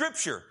exciting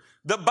scripture.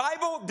 The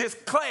Bible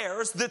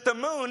declares that the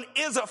moon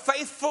is a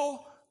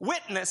faithful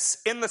witness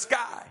in the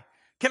sky.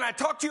 Can I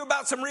talk to you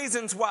about some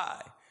reasons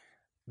why?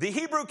 The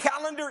Hebrew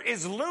calendar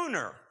is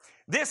lunar.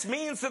 This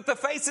means that the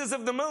phases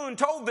of the moon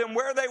told them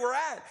where they were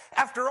at.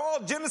 After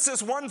all,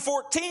 Genesis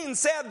 1:14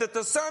 said that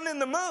the sun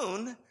and the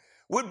moon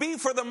would be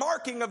for the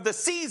marking of the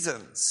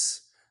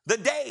seasons, the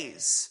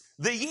days,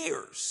 the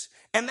years.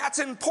 And that's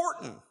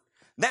important.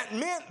 That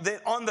meant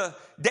that on the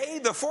day,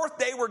 the fourth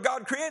day where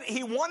God created,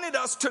 he wanted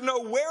us to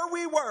know where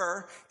we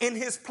were in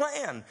his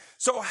plan.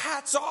 So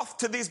hats off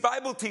to these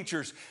Bible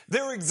teachers.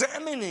 They're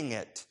examining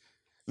it.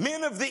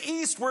 Men of the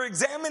East were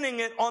examining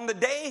it on the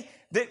day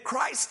that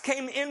Christ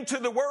came into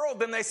the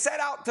world, and they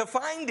set out to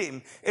find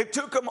him. It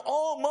took them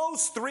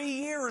almost 3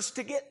 years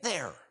to get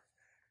there.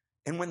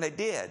 And when they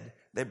did,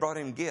 they brought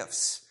him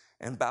gifts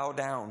and bowed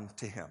down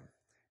to him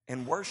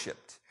and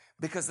worshiped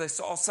because they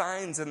saw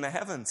signs in the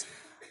heavens.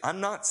 I'm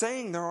not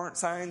saying there aren't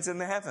signs in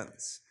the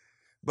heavens,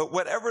 but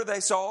whatever they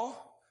saw,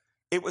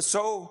 it was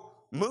so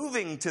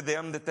moving to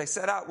them that they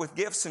set out with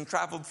gifts and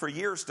traveled for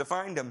years to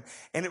find him.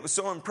 And it was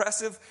so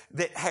impressive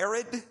that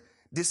Herod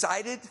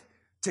decided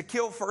to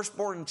kill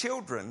firstborn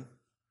children.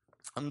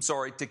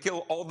 To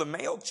kill all the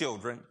male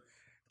children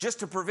just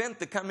to prevent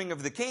the coming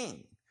of the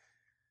king.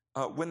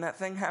 When that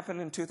thing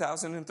happened in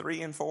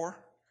 2003 and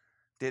 4,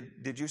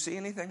 did you see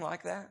anything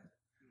like that?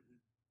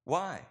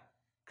 Why?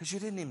 Because you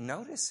didn't even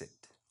notice it.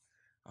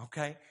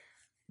 Okay?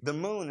 The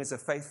moon is a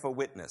faithful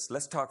witness.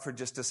 Let's talk for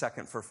just a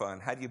second for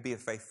fun. How do you be a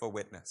faithful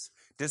witness?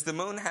 Does the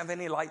moon have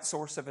any light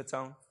source of its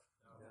own?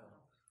 No.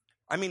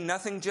 I mean,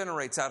 nothing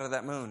generates out of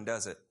that moon,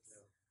 does it? No.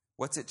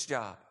 What's its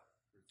job?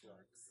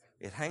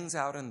 It hangs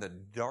out in the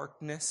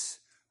darkness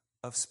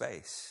of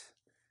space,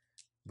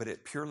 but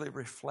it purely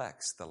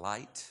reflects the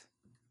light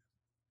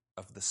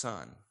of the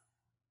sun.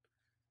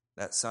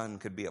 That sun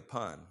could be a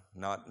pun,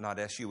 not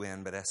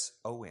S-U-N, but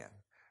S-O-N.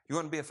 You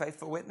want to be a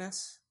faithful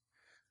witness?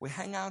 We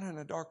hang out in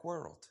a dark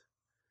world,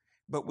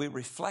 but we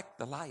reflect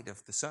the light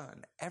of the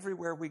sun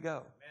everywhere we go.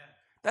 Amen.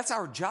 That's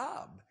our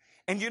job.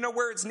 And you know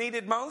where it's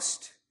needed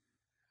most?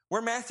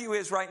 Where Matthew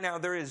is right now,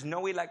 there is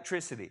no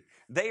electricity.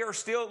 They are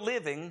still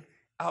living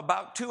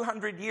about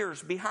 200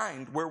 years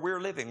behind where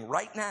we're living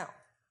right now.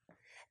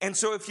 And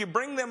so if you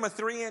bring them a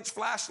 3-inch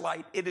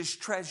flashlight, it is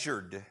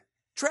treasured.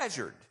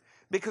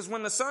 Because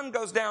when the sun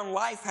goes down,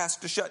 life has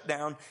to shut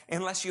down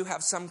unless you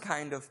have some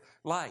kind of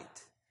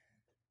light.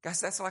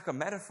 Guys, that's like a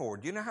metaphor.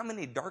 Do you know how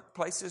many dark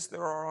places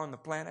there are on the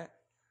planet?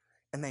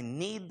 And they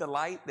need the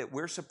light that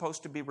we're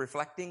supposed to be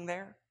reflecting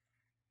there.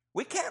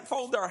 We can't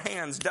fold our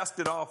hands, dust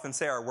it off, and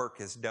say our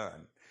work is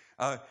done.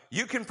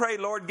 You can pray,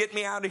 Lord, get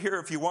me out of here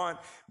if you want.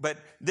 But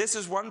this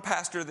is one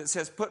pastor that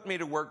says, put me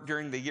to work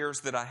during the years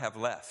that I have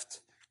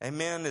left.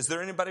 Amen. Is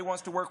there anybody who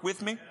wants to work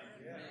with me?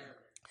 Yeah.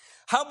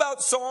 How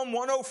about Psalm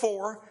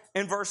 104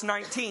 and verse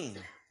 19?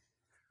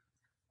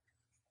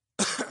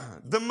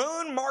 The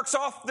moon marks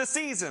off the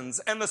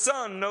seasons and the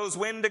sun knows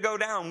when to go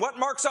down. What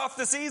marks off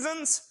the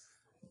seasons?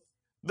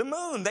 The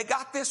moon. They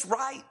got this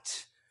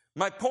right.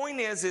 My point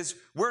is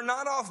we're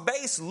not off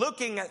base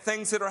looking at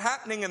things that are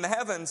happening in the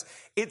heavens.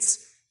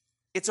 It's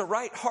a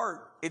right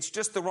heart. It's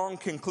just the wrong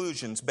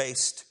conclusions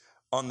based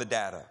on the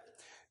data.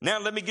 Now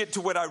let me get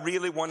to what I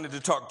really wanted to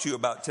talk to you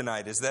about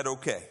tonight. Is that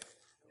okay?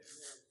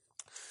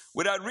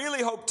 What I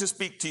really hope to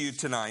speak to you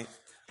tonight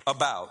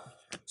about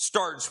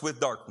starts with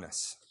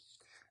darkness.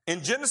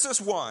 In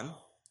Genesis 1,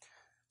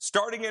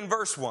 starting in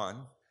verse 1,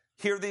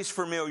 hear these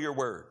familiar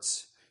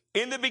words.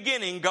 In the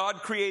beginning,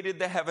 God created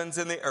the heavens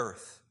and the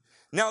earth.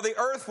 Now the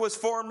earth was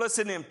formless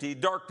and empty.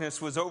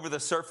 Darkness was over the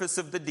surface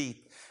of the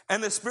deep,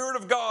 and the Spirit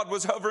of God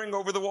was hovering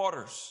over the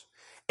waters.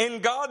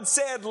 And God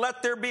said,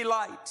 let there be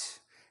light.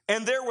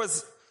 And there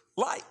was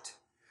light.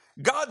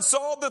 God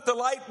saw that the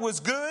light was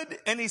good,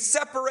 and he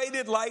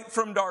separated light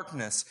from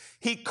darkness.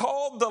 He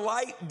called the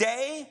light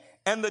day,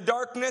 and the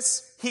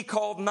darkness he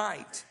called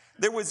night.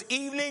 There was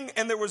evening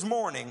and there was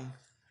morning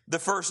the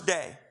first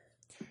day.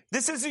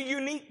 This is a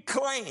unique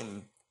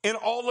claim in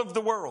all of the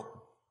world.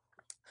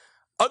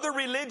 Other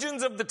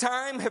religions of the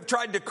time have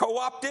tried to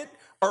co-opt it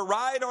or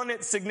ride on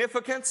its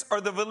significance or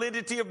the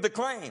validity of the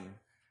claim.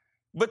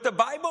 But the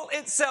Bible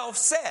itself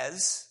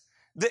says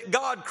that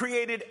God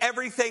created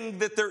everything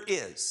that there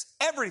is.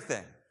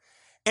 Everything.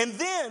 And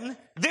then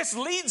this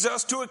leads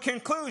us to a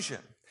conclusion.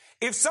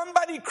 If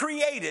somebody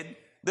created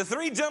the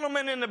 3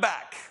 gentlemen in the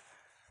back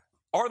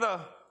or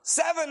the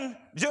 7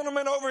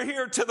 gentlemen over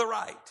here to the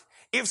right,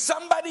 if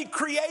somebody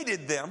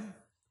created them,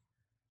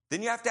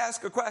 then you have to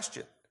ask a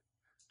question.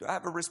 Do I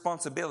have a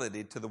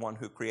responsibility to the one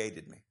who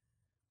created me?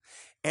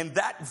 And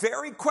that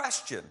very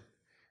question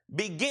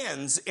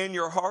begins in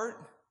your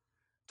heart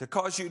to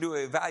cause you to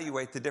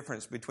evaluate the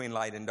difference between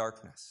light and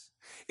darkness.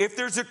 If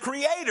there's a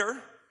creator,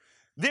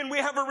 then we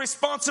have a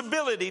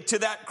responsibility to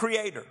that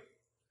creator.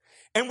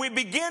 And we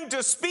begin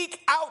to speak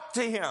out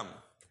to him,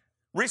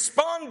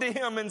 respond to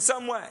him in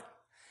some way.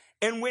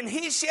 And when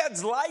he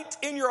sheds light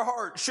in your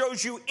heart,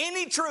 shows you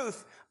any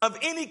truth of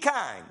any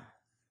kind,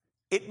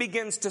 it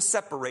begins to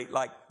separate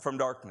light from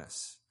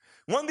darkness.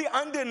 One of the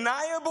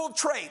undeniable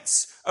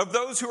traits of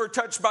those who are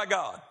touched by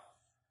God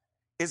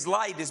is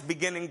light is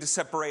beginning to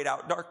separate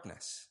out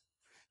darkness.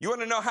 You want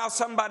to know how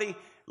somebody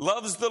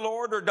loves the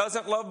Lord or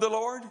doesn't love the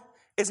Lord?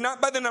 It's not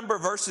by the number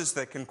of verses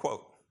they can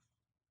quote.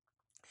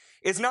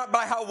 It's not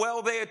by how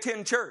well they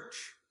attend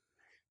church.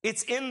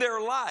 It's in their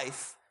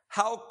life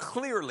how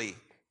clearly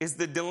is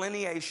the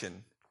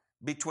delineation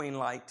between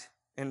light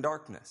and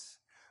darkness.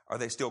 Are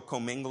they still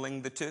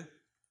commingling the two?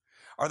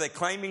 Are they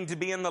claiming to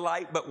be in the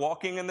light but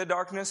walking in the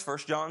darkness? 1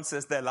 John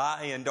says they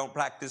lie and don't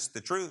practice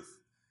the truth.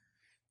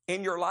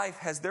 In your life,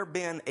 has there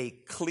been a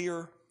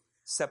clear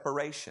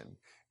separation?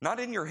 Not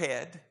in your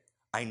head,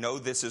 I know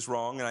this is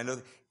wrong, and I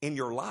know in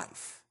your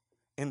life,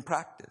 in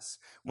practice.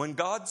 When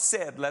God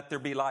said, let there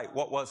be light,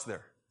 what was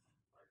there?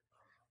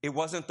 It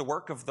wasn't the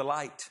work of the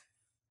light.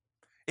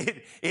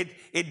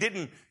 It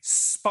didn't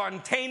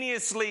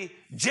spontaneously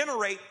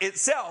generate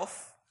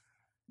itself.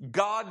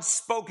 God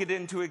spoke it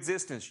into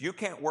existence. You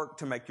can't work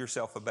to make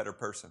yourself a better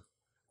person.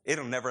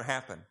 It'll never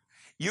happen.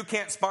 You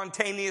can't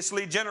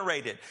spontaneously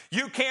generate it.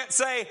 You can't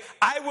say,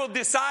 I will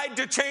decide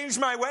to change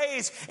my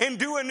ways and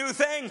do a new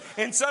thing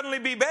and suddenly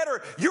be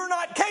better. You're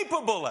not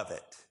capable of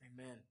it.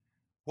 Amen.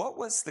 What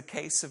was the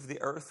case of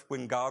the earth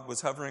when God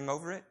was hovering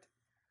over it?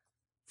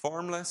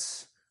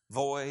 Formless,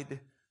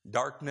 void,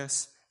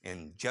 darkness,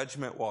 and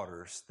judgment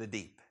waters, the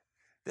deep.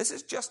 This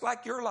is just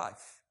like your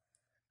life.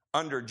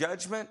 Under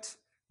judgment,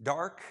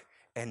 dark,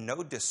 and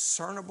no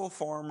discernible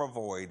form or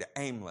void,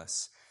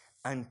 aimless,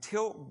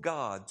 until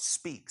God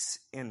speaks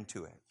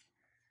into it.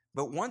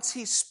 But once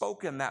He's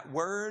spoken, that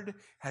word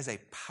has a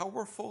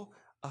powerful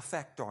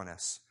effect on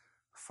us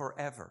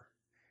forever.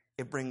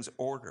 It brings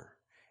order.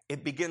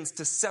 It begins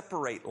to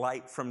separate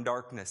light from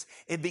darkness.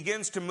 It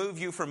begins to move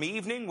you from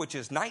evening, which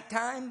is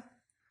nighttime,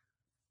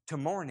 to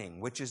morning,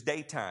 which is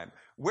daytime.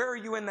 Where are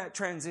you in that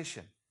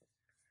transition?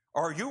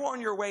 Are you on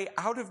your way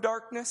out of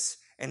darkness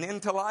and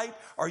into light?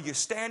 Are you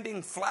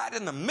standing flat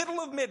in the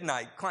middle of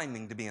midnight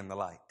claiming to be in the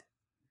light?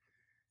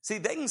 See,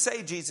 they can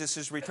say Jesus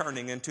is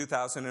returning in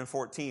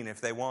 2014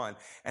 if they want,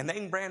 and they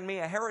can brand me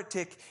a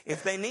heretic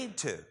if they need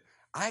to.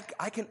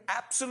 I can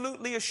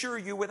absolutely assure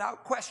you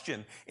without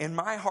question in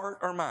my heart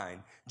or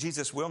mind,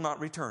 Jesus will not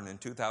return in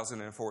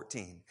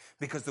 2014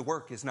 because the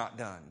work is not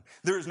done.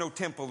 There is no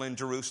temple in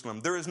Jerusalem.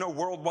 There is no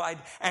worldwide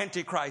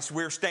Antichrist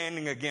we're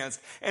standing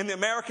against. And the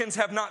Americans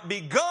have not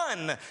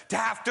begun to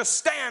have to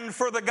stand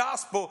for the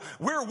gospel.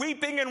 We're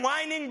weeping and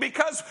whining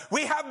because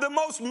we have the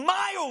most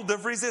mild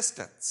of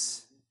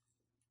resistance.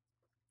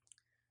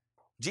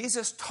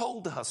 Jesus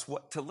told us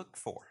what to look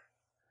for.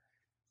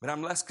 But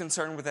I'm less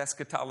concerned with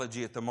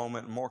eschatology at the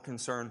moment, more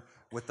concerned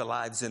with the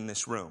lives in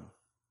this room.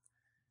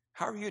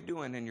 How are you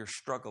doing in your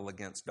struggle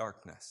against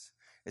darkness?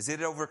 Is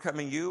it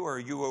overcoming you or are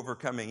you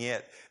overcoming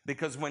it?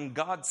 Because when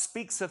God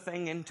speaks a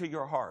thing into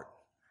your heart,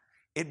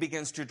 it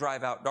begins to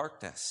drive out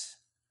darkness.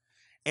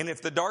 And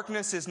if the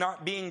darkness is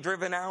not being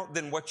driven out,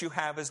 then what you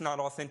have is not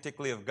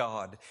authentically of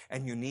God.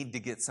 And you need to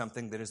get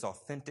something that is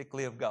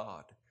authentically of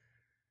God.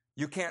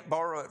 You can't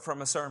borrow it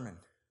from a sermon.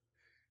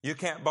 You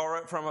can't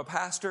borrow it from a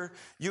pastor.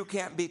 You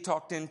can't be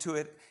talked into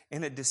it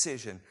in a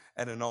decision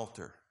at an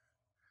altar.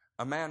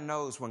 A man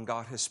knows when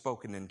God has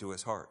spoken into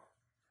his heart.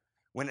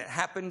 When it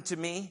happened to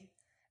me,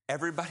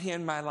 everybody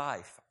in my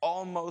life,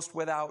 almost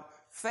without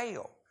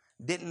fail,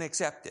 didn't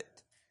accept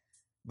it.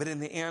 But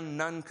in the end,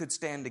 none could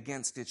stand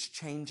against its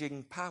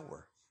changing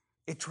power.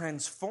 It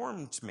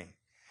transformed me.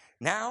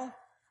 Now,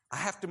 I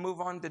have to move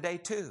on to day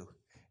 2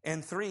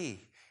 and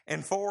 3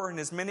 and 4 and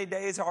as many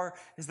days are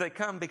as they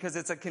come, because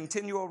it's a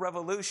continual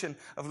revolution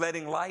of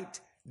letting light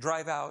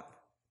drive out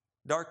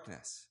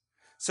darkness.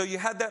 So you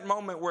had that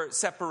moment where it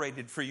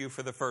separated for you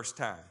for the first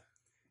time.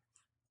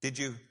 Did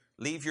you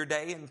leave your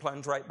day and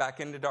plunge right back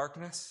into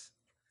darkness?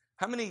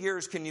 How many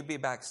years can you be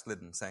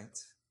backslidden,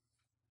 saints?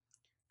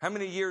 How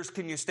many years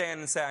can you stand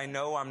and say, I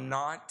know I'm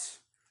not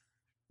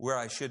where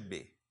I should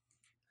be,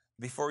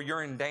 before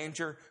you're in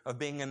danger of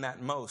being in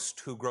that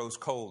most who grows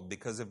cold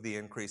because of the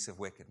increase of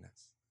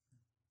wickedness?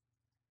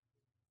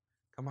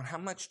 Come on, how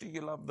much do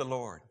you love the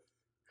Lord?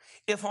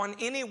 If on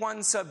any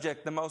one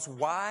subject, the most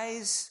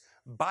wise,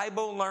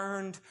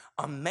 Bible-learned,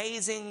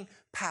 amazing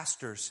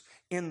pastors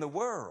in the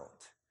world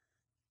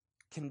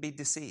can be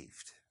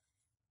deceived,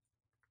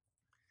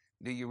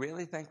 do you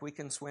really think we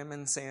can swim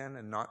in sin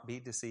and not be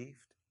deceived?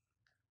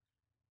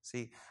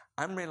 See,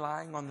 I'm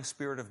relying on the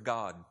Spirit of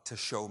God to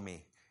show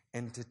me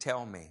and to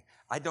tell me.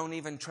 I don't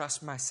even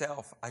trust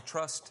myself. I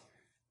trust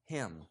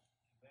Him.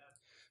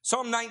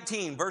 Psalm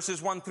 19,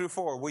 verses 1 through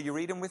 4. Will you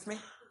read them with me?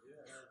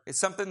 It's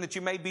something that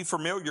you may be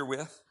familiar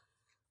with.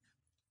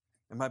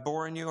 Am I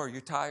boring you? Are you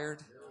tired?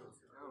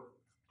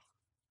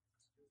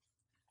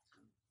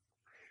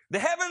 The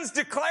heavens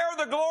declare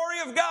the glory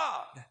of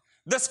God.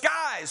 The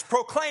skies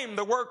proclaim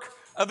the work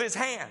of His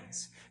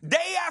hands.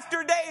 Day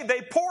after day,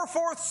 they pour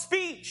forth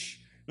speech.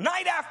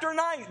 Night after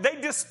night, they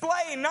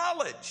display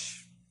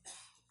knowledge.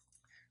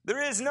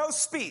 There is no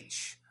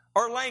speech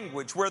or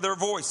language where their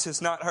voice is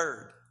not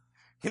heard.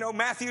 You know,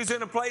 Matthew's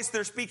in a place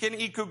they're speaking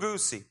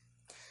Ikugusi.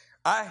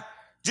 I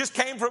just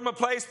came from a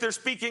place they're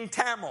speaking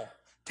Tamil.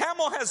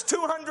 Tamil has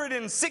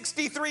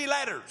 263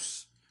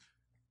 letters.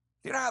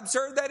 You know how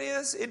absurd that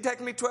is? It'd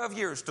take me 12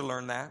 years to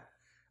learn that.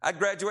 I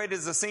graduated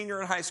as a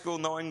senior in high school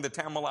knowing the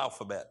Tamil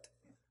alphabet.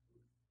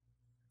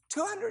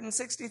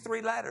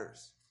 263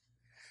 letters.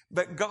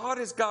 But God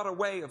has got a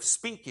way of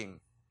speaking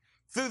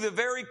through the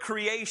very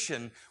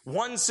creation,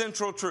 one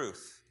central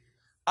truth.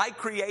 I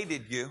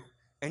created you,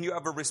 and you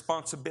have a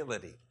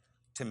responsibility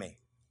to me.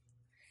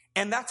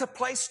 And that's a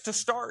place to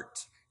start.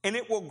 And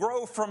it will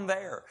grow from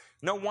there.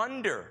 No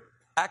wonder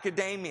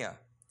academia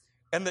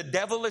and the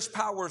devilish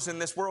powers in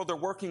this world are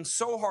working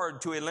so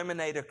hard to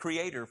eliminate a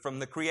creator from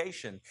the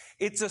creation.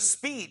 It's a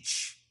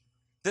speech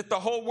that the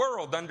whole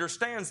world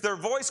understands. Their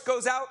voice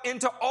goes out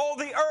into all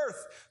the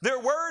earth. Their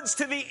words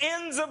to the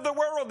ends of the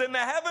world. In the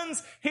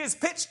heavens, He has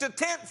pitched a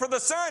tent for the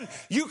sun.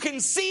 You can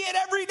see it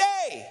every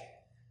day.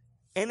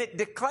 And it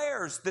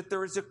declares that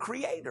there is a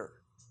creator.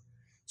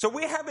 So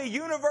we have a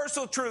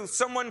universal truth.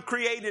 Someone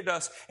created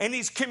us, and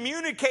He's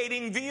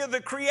communicating via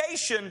the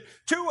creation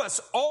to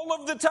us all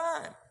of the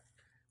time.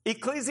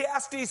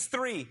 Ecclesiastes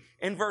 3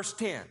 in verse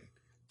 10.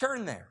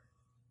 Turn there.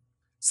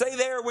 Say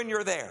there when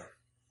you're there.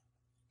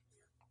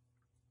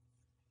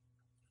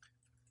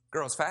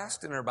 Girl's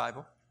fast in her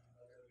Bible.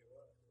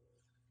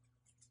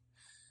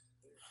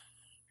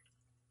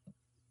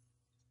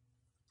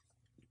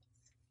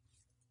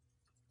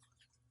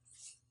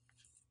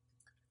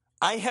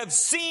 I have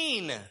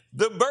seen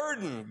the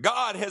burden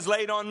God has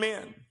laid on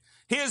men.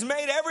 He has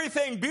made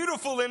everything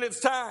beautiful in its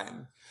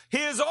time. He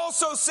has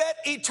also set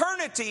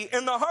eternity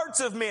in the hearts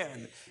of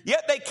men,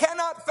 yet they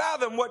cannot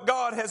fathom what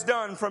God has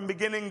done from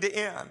beginning to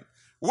end.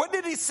 What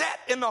did He set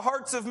in the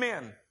hearts of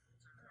men?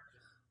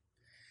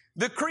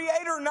 The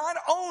Creator not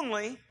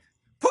only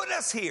put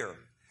us here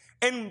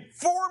and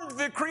formed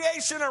the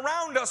creation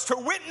around us to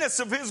witness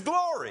of His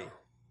glory,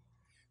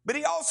 but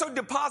He also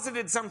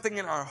deposited something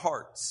in our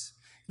hearts.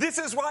 This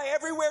is why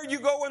everywhere you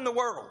go in the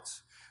world,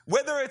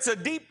 whether it's a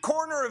deep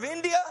corner of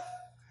India,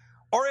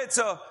 or it's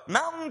a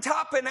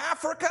mountaintop in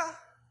Africa,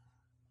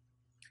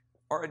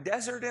 or a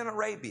desert in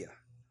Arabia,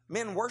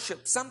 men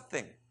worship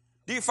something.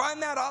 Do you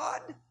find that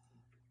odd?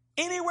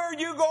 Anywhere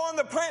you go on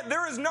the planet,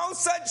 there is no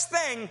such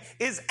thing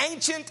as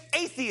ancient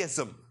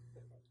atheism.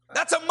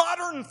 That's a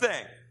modern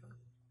thing.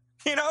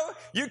 You know,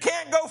 you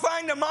can't go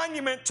find a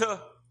monument to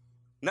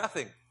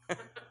nothing.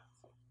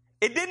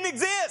 It didn't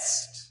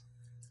exist.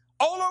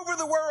 All over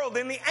the world,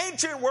 in the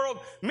ancient world,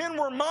 men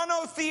were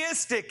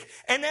monotheistic.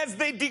 And as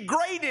they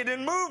degraded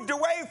and moved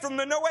away from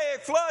the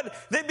Noahic flood,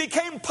 they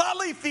became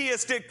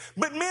polytheistic.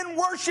 But men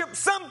worship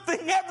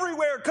something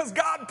everywhere because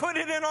God put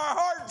it in our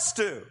hearts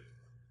to.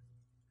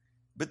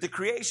 But the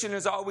creation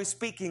is always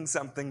speaking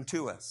something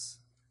to us.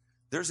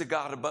 There's a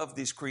God above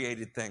these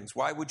created things.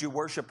 Why would you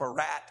worship a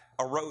rat,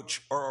 a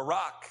roach, or a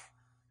rock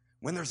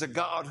when there's a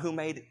God who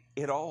made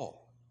it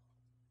all?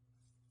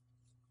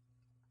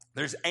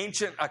 There's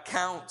ancient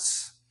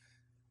accounts.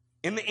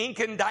 In the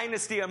Incan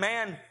dynasty, a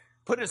man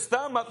put his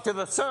thumb up to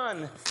the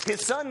sun.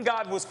 His sun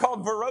god was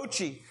called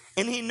Virochi.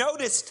 And he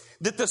noticed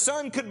that the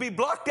sun could be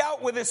blocked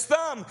out with his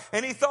thumb.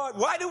 And he thought,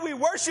 why do we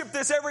worship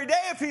this every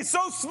day if He's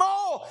so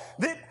small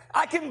that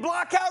I can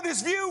block out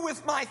His view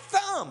with my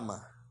thumb?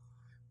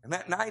 And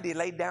that night he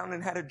laid down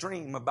and had a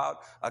dream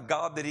about a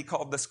God that he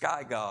called the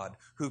sky god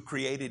who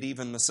created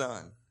even the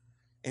sun.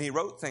 And he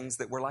wrote things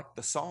that were like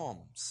the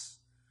Psalms.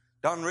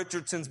 Don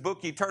Richardson's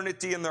book,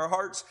 Eternity in Their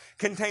Hearts,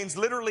 contains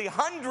literally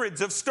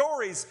hundreds of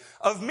stories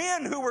of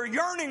men who were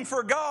yearning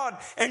for God,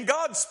 and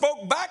God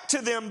spoke back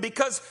to them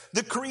because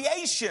the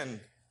creation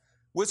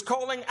was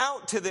calling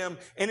out to them,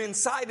 and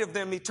inside of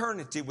them,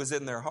 eternity was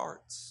in their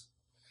hearts.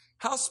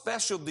 How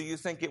special do you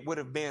think it would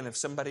have been if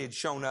somebody had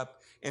shown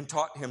up and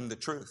taught him the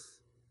truth?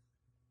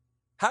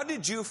 How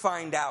did you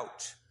find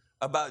out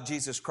about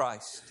Jesus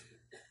Christ?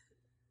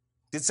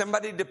 Did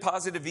somebody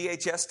deposit a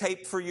VHS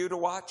tape for you to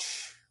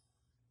watch?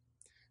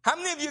 How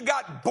many of you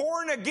got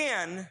born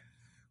again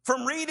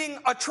from reading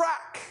a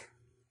tract?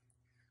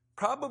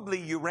 Probably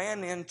you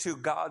ran into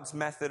God's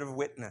method of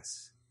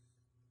witness,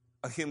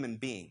 a human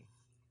being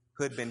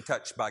who had been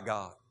touched by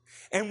God.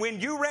 And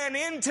when you ran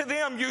into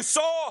them, you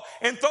saw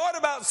and thought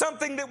about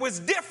something that was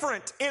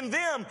different in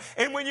them.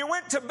 And when you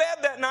went to bed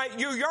that night,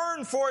 you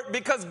yearned for it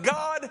because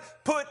God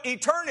put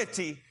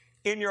eternity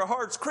in your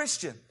hearts.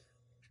 Christian,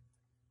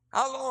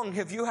 how long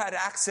have you had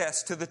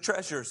access to the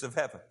treasures of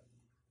heaven?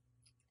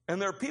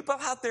 And there are people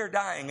out there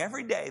dying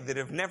every day that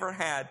have never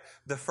had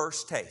the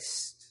first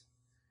taste.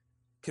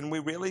 Can we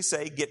really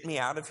say, get me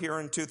out of here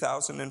in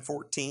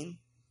 2014?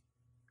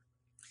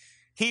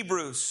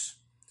 Hebrews,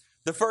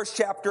 the first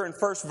chapter and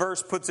first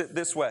verse puts it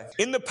this way.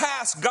 In the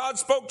past, God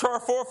spoke to our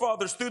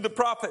forefathers through the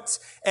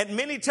prophets at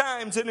many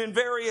times and in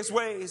various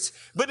ways.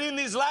 But in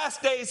these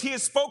last days, He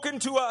has spoken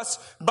to us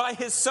by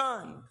His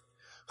Son,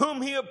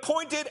 whom He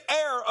appointed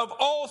heir of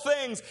all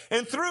things,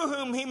 and through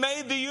whom He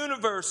made the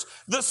universe.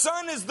 The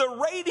Son is the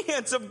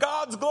radiance of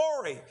God's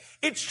glory.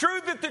 It's true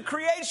that the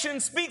creation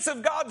speaks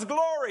of God's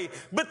glory,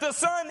 but the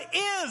Son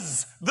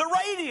is the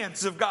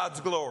radiance of God's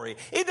glory.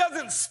 It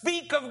doesn't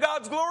speak of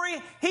God's glory.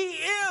 He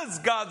is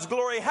God's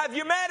glory. Have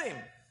you met Him?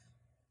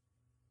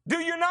 Do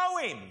you know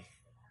Him?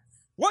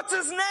 What's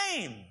His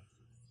name?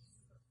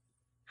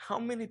 How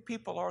many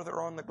people are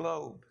there on the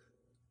globe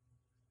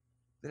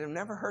that have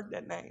never heard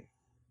that name?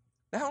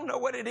 They don't know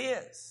what it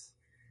is.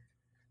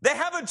 They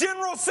have a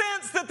general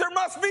sense that there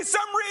must be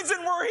some reason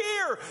we're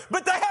here,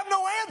 but they have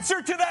no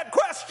answer to that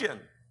question.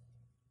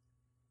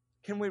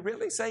 Can we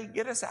really say,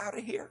 get us out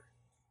of here?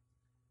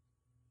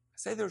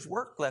 say there's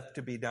work left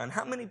to be done.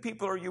 How many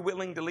people are you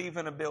willing to leave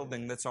in a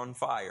building that's on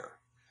fire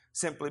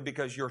simply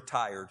because you're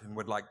tired and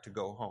would like to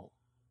go home?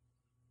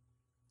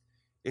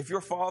 If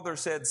your father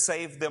said,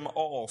 save them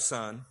all,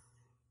 son,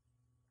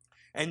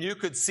 and you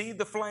could see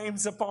the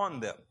flames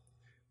upon them,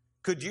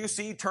 could you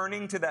see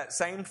turning to that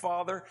same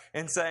father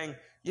and saying,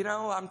 you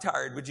know, I'm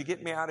tired. Would you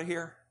get me out of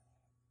here?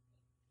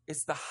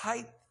 It's the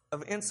height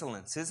of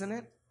insolence, isn't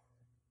it?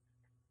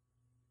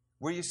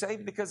 Were you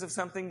saved because of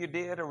something you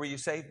did, or were you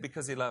saved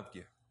because he loved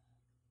you?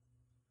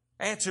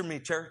 Answer me,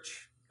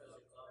 church.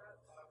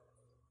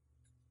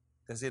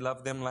 Does he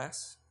love them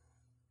less?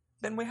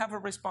 Then we have a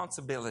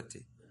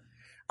responsibility.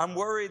 I'm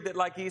worried that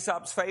like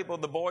Aesop's fable,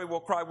 the boy will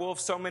cry wolf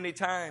so many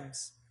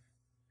times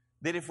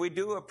that if we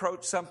do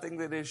approach something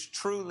that is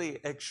truly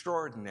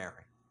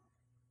extraordinary,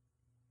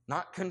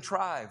 not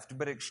contrived,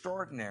 but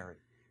extraordinary,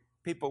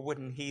 people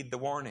wouldn't heed the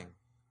warning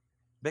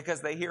because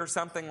they hear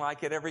something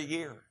like it every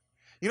year.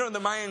 You know,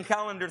 the Mayan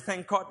calendar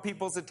thing caught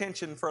people's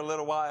attention for a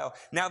little while.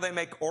 Now they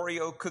make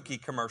Oreo cookie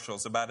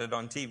commercials about it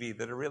on TV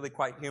that are really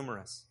quite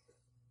humorous.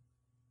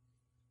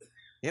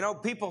 You know,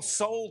 people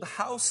sold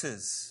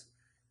houses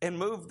and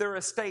moved their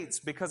estates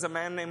because a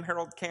man named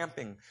Harold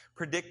Camping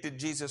predicted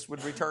Jesus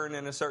would return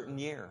in a certain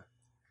year.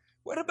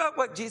 What about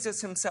what Jesus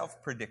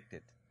himself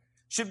predicted?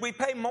 Should we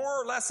pay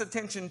more or less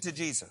attention to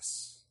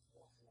Jesus?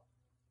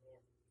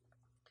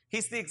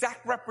 He's the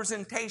exact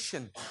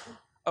representation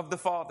of the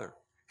Father.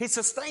 He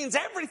sustains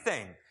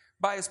everything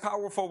by his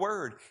powerful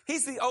word.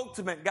 He's the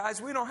ultimate, guys.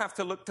 We don't have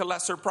to look to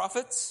lesser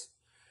prophets.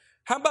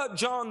 How about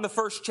John, the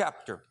first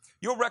chapter?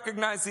 You'll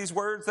recognize these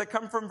words. They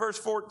come from verse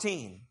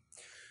 14.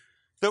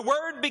 The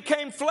Word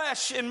became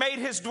flesh and made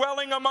his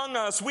dwelling among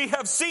us. We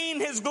have seen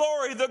his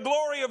glory, the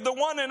glory of the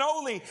one and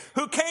only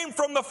who came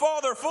from the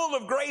Father, full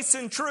of grace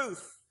and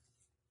truth.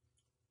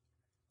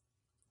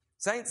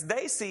 Saints,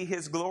 they see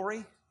his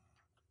glory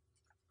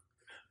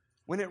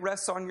when it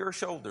rests on your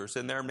shoulders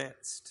in their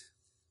midst.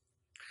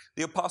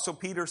 The Apostle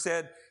Peter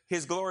said,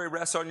 his glory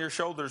rests on your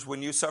shoulders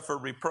when you suffer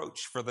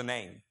reproach for the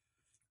name.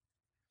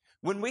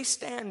 When we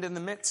stand in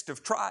the midst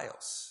of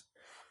trials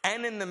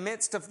and in the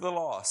midst of the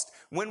lost,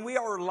 when we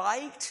are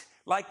light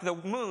like the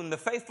moon, the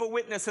faithful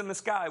witness in the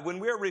sky, when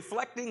we are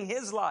reflecting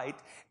his light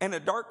in a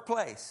dark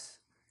place,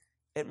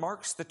 it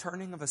marks the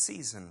turning of a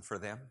season for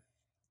them.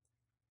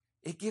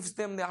 It gives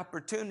them the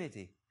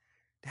opportunity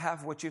to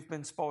have what you've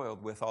been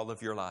spoiled with all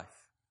of your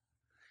life.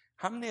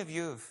 How many of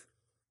you have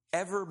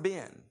ever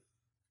been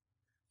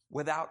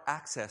without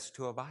access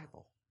to a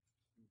Bible?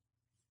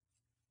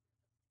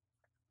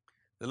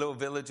 The little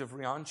village of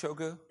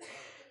Ryanchogu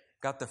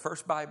got the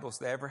first Bibles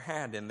they ever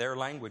had in their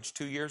language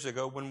 2 years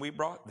ago when we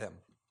brought them.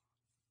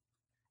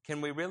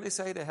 Can we really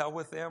say to hell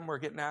with them, we're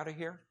getting out of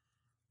here?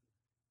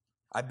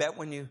 I bet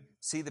when you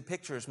see the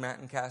pictures Matt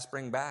and Cass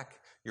bring back,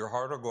 your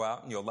heart will go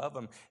out and you'll love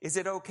them. Is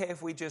it okay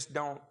if we just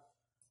don't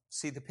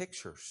see the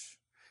pictures?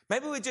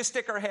 Maybe we just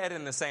stick our head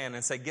in the sand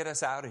and say, get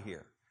us out of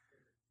here.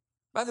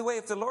 By the way,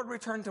 if the Lord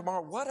returned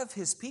tomorrow, what of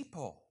his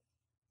people?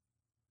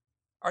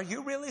 Are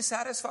you really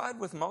satisfied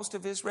with most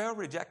of Israel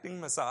rejecting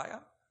Messiah?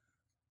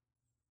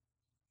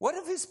 What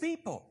of his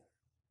people?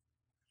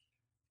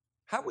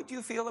 How would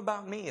you feel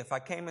about me if I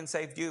came and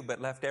saved you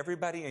but left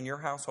everybody in your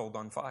household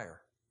on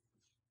fire?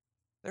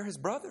 They're his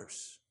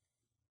brothers.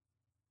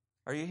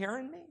 Are you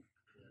hearing me?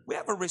 We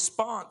have a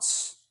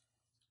response.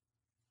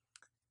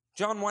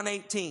 John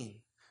 1:18.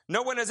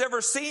 No one has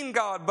ever seen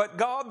God, but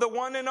God, the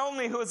one and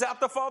only who is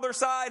at the Father's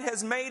side,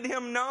 has made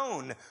him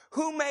known.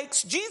 Who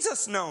makes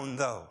Jesus known,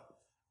 though?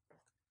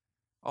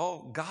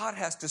 Oh, God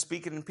has to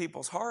speak it in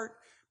people's heart,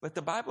 but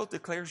the Bible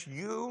declares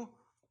you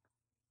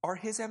are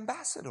his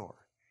ambassador.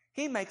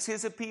 He makes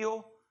his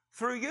appeal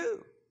through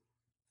you.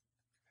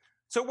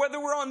 So whether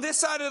we're on this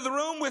side of the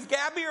room with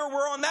Gabby or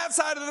we're on that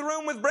side of the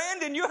room with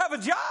Brandon, you have a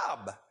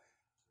job.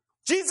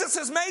 Jesus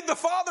has made the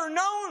Father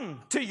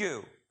known to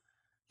you.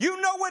 You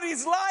know what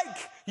he's like.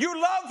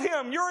 You love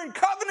him. You're in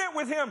covenant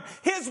with him.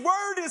 His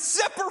word is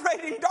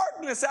separating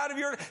darkness out of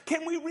your...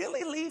 Can we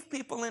really leave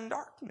people in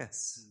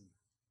darkness?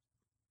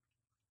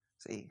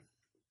 See,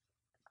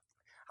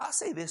 I'll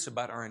say this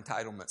about our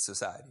entitlement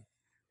society.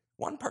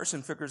 One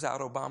person figures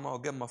out Obama will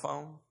give them a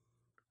phone.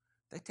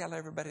 They tell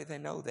everybody they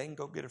know they can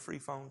go get a free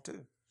phone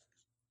too.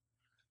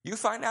 You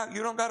find out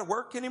you don't got to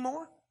work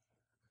anymore.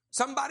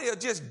 Somebody will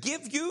just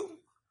give you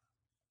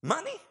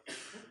money.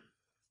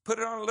 Put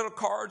it on a little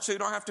card so you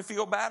don't have to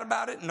feel bad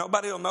about it.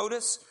 Nobody will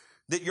notice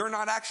that you're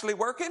not actually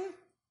working.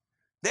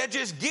 They'll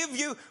just give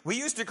you, we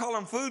used to call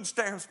them food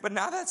stamps, but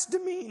now that's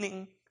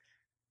demeaning.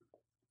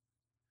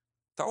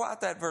 Throw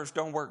out that verse,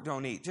 don't work,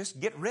 don't eat. Just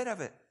get rid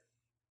of it.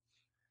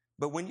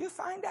 But when you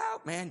find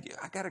out, man,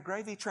 I got a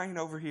gravy train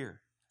over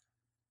here,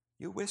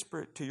 you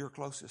whisper it to your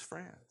closest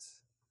friends.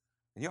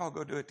 And you all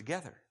go do it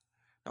together.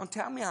 Don't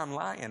tell me I'm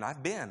lying.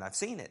 I've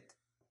seen it.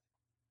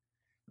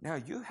 Now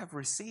you have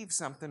received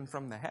something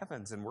from the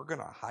heavens and we're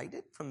going to hide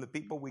it from the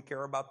people we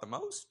care about the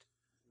most?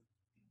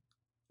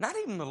 Not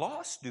even the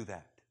lost do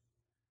that.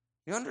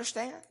 You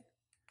understand?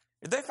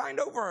 If they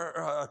find over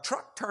a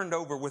truck turned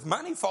over with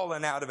money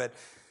falling out of it,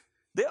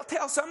 They'll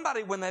tell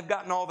somebody when they've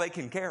gotten all they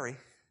can carry,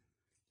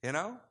 you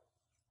know.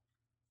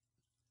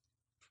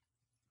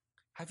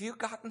 Have you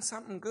gotten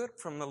something good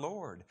from the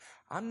Lord?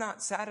 I'm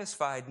not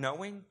satisfied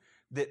knowing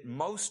that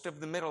most of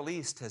the Middle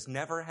East has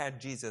never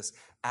had Jesus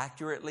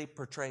accurately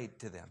portrayed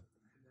to them.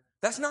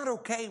 That's not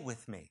okay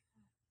with me.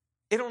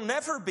 It'll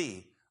never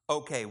be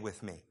okay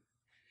with me.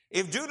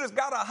 If Judah's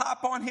got to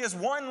hop on his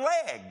one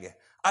leg,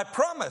 I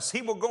promise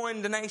he will go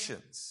into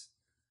nations.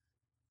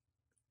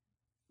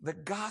 The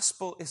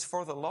gospel is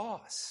for the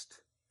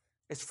lost.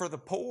 It's for the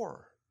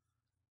poor.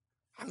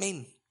 I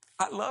mean,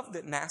 I love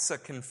that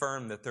NASA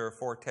confirmed that there are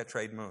 4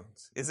 tetrad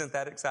moons. Isn't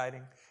that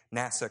exciting?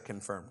 NASA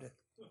confirmed it.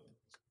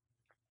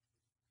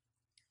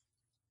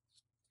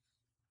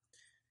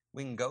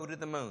 We can go to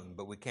the moon,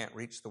 but we can't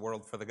reach the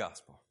world for the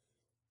gospel.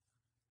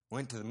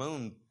 Went to the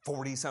moon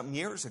 40-something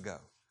years ago.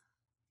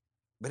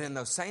 But in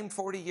those same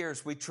 40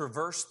 years, we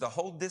traversed the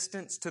whole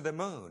distance to the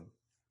moon.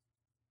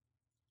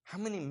 How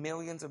many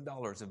millions of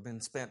dollars have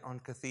been spent on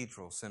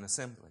cathedrals and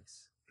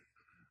assemblies?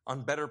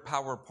 On better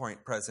PowerPoint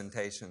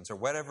presentations or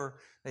whatever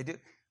they do.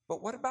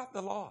 But what about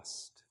the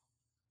lost?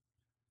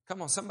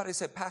 Come on, somebody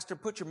said, Pastor,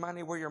 put your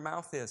money where your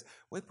mouth is.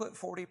 We put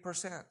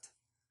 40%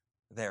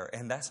 there,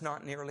 and that's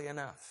not nearly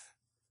enough.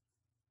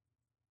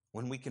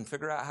 When we can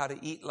figure out how to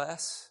eat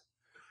less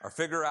or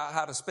figure out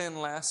how to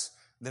spend less,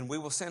 then we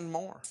will send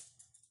more.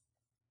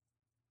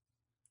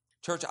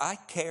 Church, I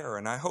care,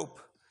 and I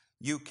hope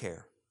you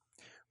care.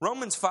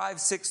 Romans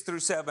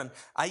 5:6-7,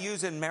 I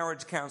use in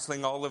marriage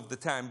counseling all of the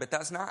time, but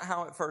that's not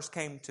how it first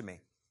came to me.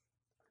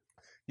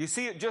 You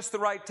see, at just the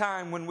right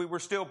time when we were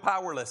still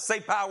powerless. Say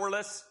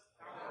powerless.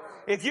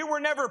 If you were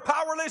never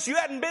powerless, you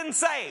hadn't been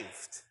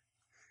saved.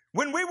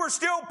 When we were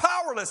still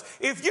powerless,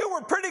 if you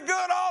were pretty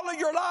good all of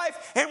your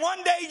life and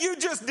one day you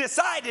just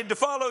decided to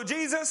follow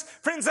Jesus,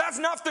 friends, that's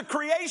not the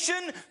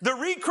creation, the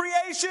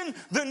recreation,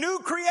 the new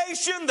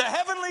creation, the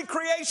heavenly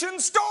creation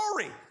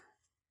story.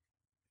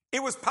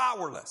 It was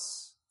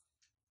powerless,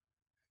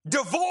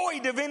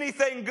 devoid of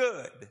anything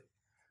good.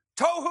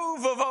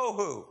 Tohu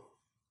vavohu.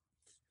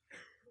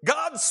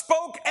 God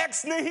spoke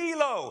ex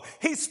nihilo.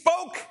 He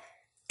spoke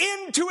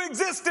into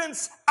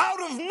existence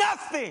out of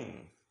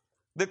nothing,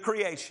 the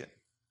creation.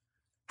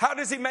 How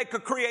does he make a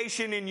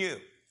creation in you?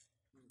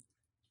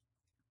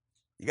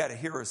 You got to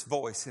hear his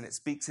voice, and it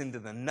speaks into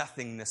the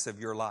nothingness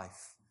of your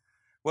life.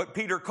 What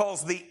Peter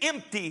calls the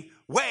empty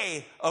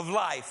way of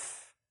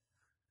life.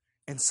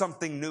 And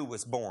something new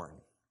was born,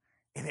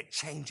 and it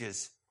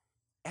changes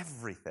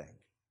everything.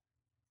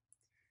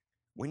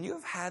 When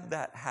you've had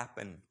that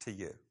happen to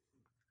you,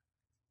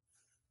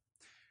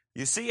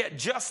 you see, at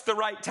just the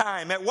right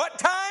time. At what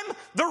time?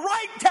 The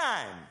right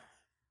time.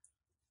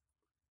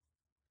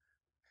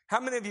 How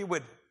many of you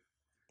would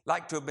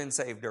like to have been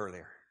saved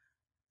earlier?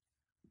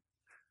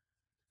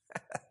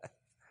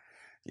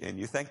 And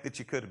you think that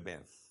you could have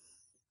been.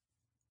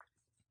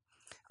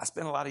 I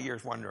spent a lot of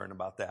years wondering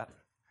about that.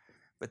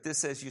 But this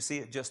says you see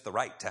at just the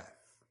right time.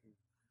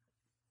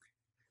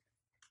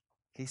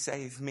 He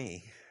saved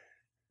me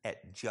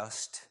at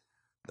just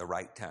the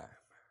right time.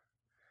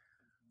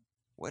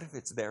 What if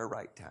it's their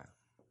right time?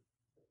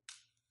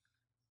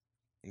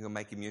 You gonna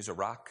make him use a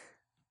rock?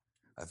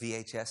 A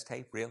VHS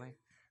tape, really?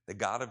 The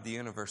God of the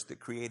universe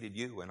that created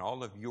you and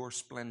all of your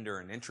splendor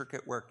and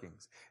intricate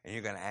workings, and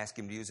you're going to ask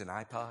him to use an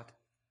iPod?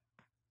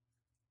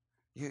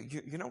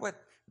 You know what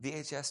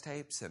VHS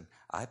tapes and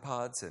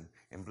iPods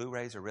and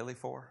Blu-rays are really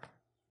for?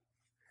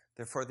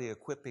 They're for the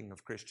equipping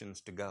of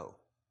Christians to go,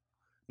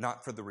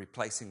 not for the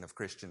replacing of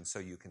Christians so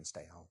you can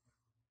stay home.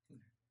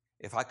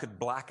 If I could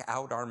black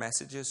out our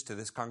messages to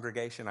this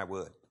congregation, I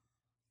would.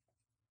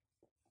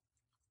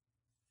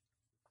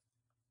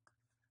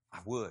 I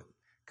would.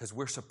 Because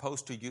we're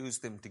supposed to use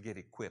them to get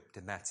equipped,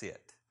 and that's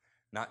it.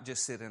 Not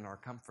just sit in our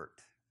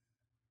comfort.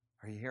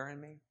 Are you hearing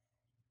me?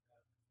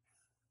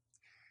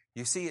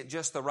 You see, at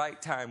just the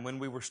right time, when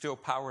we were still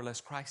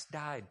powerless, Christ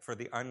died for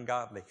the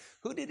ungodly.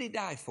 Who did he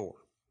die for?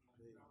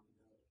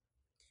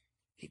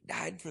 He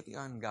died for the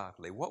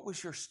ungodly. What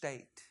was your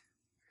state?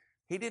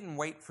 He didn't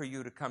wait for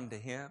you to come to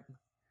him.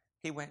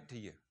 He went to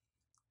you.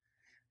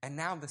 And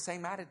now the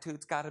same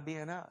attitude's got to be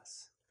in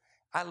us.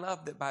 I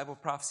love that Bible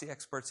prophecy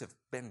experts have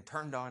been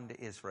turned on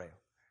to Israel.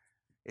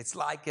 It's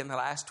like in the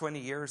last 20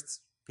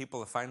 years, people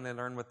have finally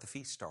learned what the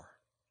feasts are.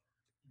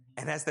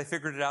 And as they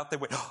figured it out, they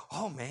went,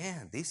 oh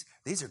man,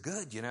 these are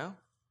good, you know,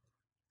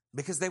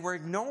 because they were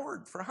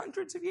ignored for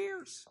hundreds of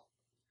years.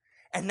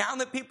 And now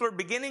that people are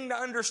beginning to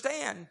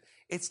understand,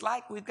 it's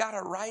like we've got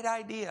a right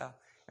idea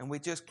and we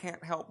just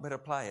can't help but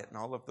apply it in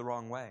all of the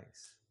wrong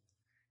ways.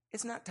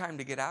 It's not time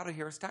to get out of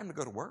here. It's time to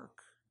go to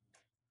work.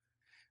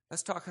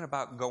 Let's talk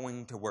about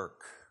going to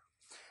work.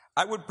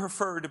 I would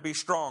prefer to be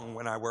strong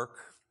when I work.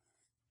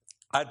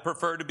 I'd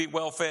prefer to be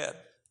well fed.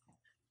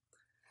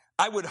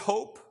 I would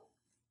hope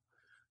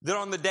that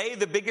on the day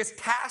the biggest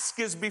task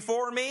is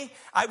before me,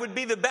 I would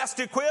be the best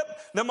equipped,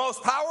 the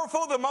most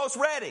powerful, the most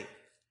ready.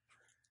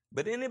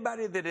 But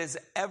anybody that has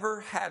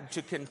ever had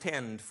to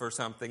contend for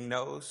something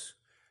knows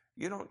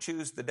you don't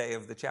choose the day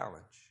of the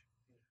challenge.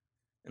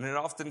 And it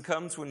often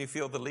comes when you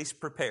feel the least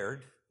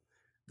prepared,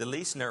 the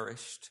least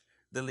nourished,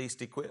 the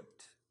least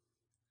equipped.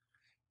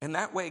 And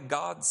that way,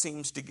 God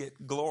seems to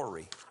get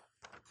glory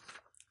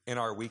in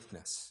our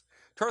weakness.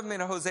 Turn with me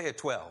to Hosea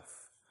 12.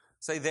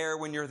 Say there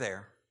when you're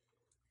there.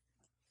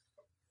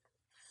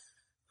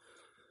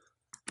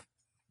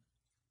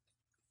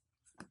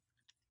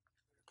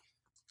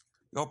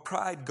 Your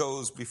pride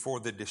goes before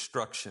the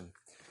destruction.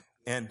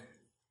 And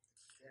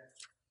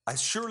I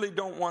surely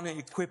don't want to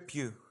equip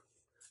you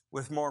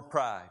with more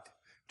pride,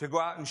 to go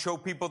out and show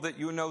people that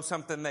you know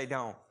something they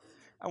don't.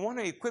 I want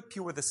to equip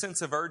you with a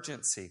sense of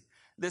urgency.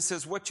 This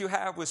is what you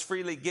have was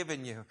freely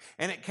given you,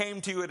 and it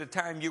came to you at a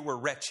time you were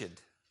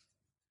wretched.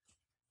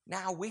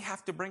 Now we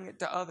have to bring it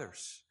to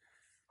others.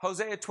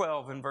 Hosea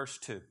 12 and verse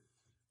 2.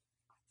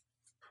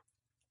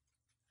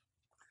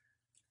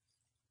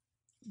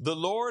 The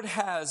Lord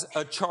has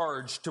a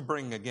charge to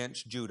bring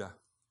against Judah.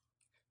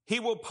 He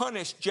will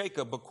punish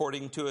Jacob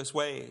according to his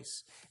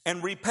ways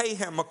and repay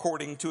him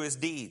according to his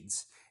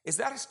deeds. Is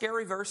that a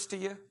scary verse to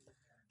you?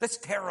 That's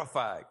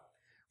terrifying.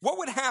 What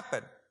would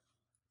happen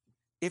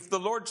if the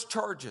Lord's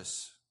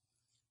charges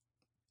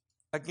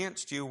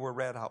against you were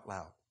read out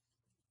loud?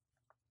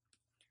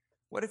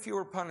 What if you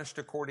were punished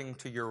according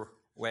to your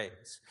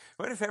ways?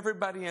 What if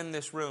everybody in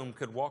this room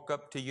could walk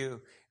up to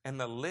you and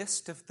the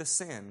list of the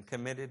sin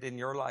committed in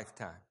your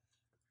lifetime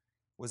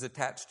was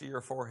attached to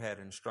your forehead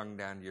and strung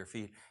down to your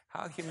feet?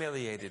 How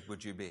humiliated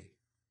would you be?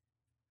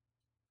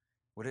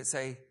 Would it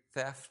say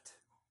theft?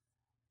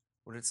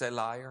 Would it say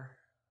liar?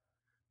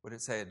 Would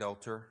it say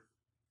adulterer?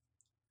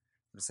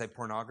 Would it say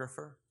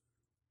pornographer?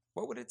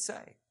 What would it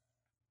say?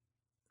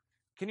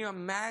 Can you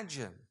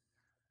imagine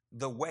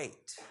the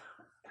weight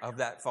of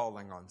that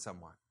falling on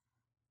someone?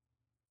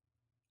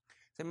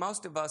 See,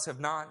 most of us have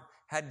not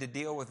had to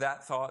deal with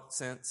that thought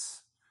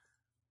since,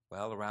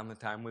 well, around the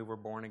time we were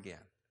born again.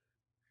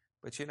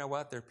 But you know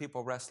what? There are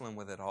people wrestling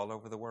with it all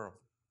over the world.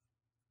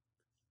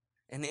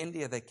 In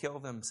India, they kill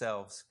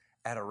themselves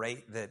at a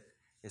rate that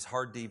is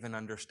hard to even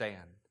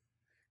understand.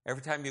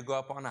 Every time you go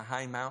up on a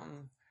high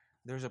mountain,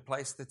 there's a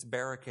place that's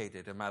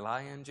barricaded. Am I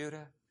lying,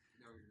 Judah?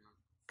 No, you're not.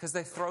 Because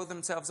they throw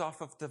themselves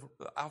off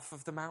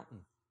of the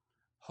mountain,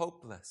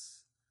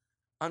 hopeless,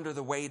 under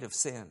the weight of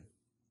sin.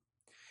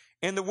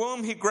 In the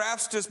womb, he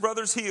grasped his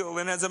brother's heel,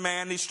 and as a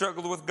man, he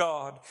struggled with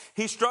God.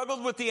 He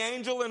struggled with the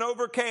angel and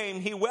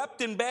overcame. He wept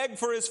and begged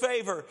for his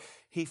favor.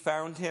 He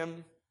found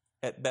him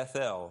at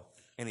Bethel,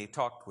 and he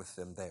talked with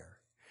them there.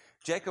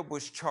 Jacob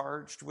was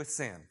charged with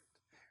sin,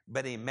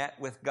 but he met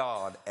with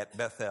God at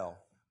Bethel,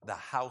 the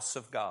house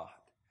of God.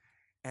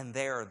 And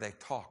there they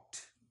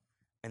talked,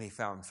 and he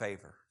found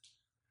favor.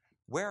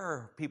 Where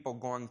are people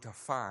going to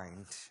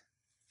find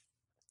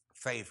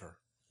favor?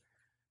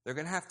 They're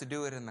going to have to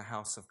do it in the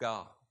house of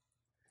God.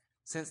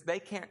 Since they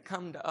can't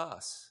come to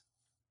us,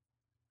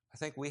 I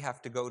think we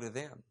have to go to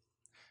them.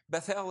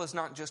 Bethel is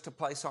not just a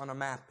place on a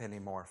map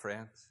anymore,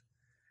 friends.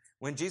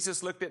 When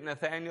Jesus looked at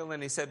Nathanael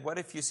and he said, "What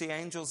if you see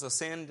angels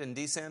ascend and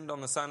descend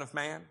on the Son of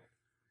Man?"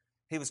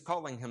 He was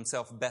calling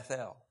himself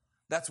Bethel.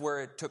 That's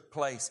where it took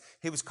place.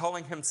 He was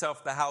calling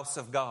himself the house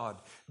of God.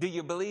 Do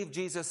you believe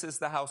Jesus is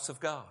the house of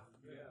God?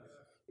 Yes.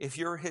 If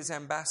you're his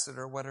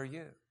ambassador, what are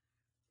you?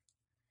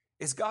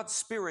 Is God's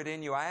Spirit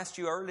in you? I asked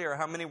you earlier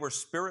how many were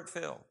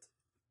Spirit-filled.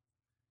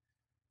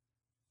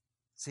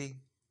 See,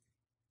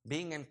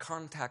 being in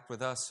contact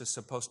with us is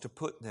supposed to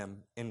put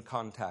them in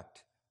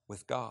contact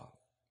with God.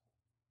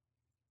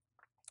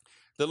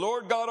 The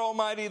Lord God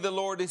Almighty, the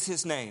Lord is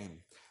his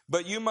name.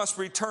 But you must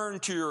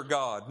return to your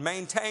God.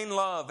 Maintain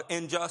love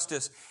and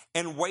justice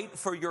and wait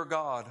for your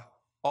God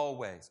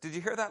always. Did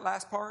you hear that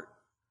last part?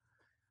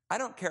 I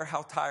don't care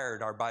how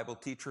tired our Bible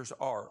teachers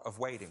are of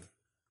waiting.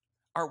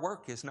 Our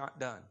work is not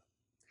done.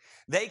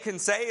 They can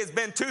say it's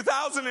been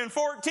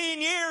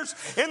 2014 years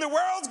and the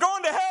world's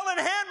going to hell in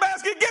a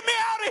handbasket. Get me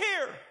out of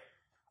here.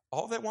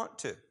 All they want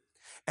to.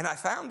 And I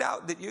found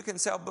out that you can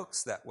sell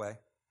books that way.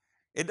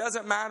 It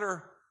doesn't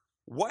matter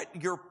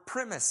what your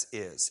premise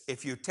is.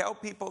 If you tell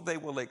people they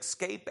will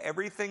escape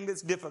everything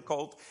that's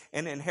difficult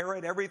and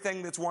inherit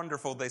everything that's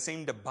wonderful, they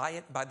seem to buy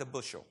it by the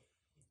bushel.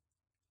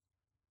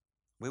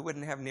 We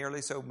wouldn't have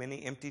nearly so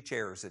many empty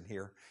chairs in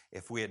here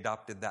if we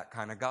adopted that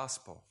kind of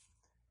gospel.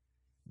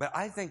 But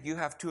I think you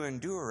have to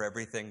endure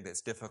everything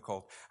that's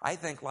difficult. I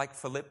think, like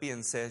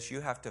Philippians says,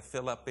 you have to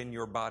fill up in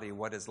your body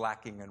what is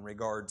lacking in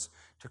regards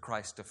to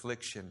Christ's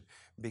affliction,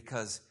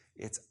 because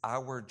it's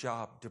our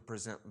job to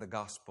present the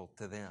gospel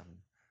to them.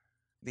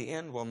 The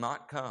end will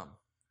not come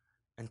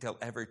until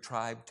every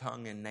tribe,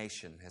 tongue, and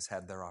nation has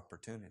had their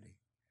opportunity.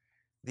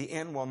 The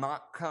end will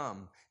not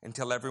come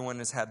until everyone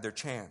has had their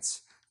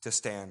chance to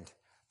stand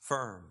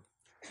firm.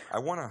 I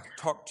want to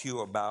talk to you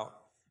about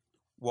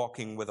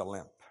walking with a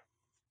limp.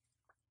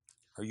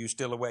 Are you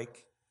still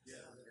awake? Yeah.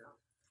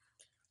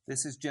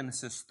 This is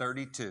Genesis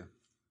 32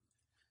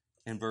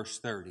 and verse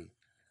 30.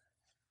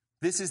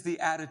 This is the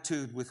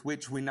attitude with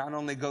which we not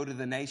only go to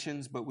the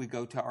nations, but we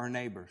go to our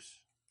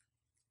neighbors.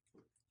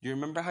 Do you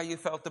remember how you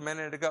felt a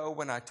minute ago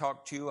when I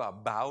talked to you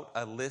about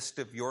a list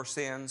of your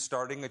sins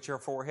starting at your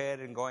forehead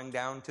and going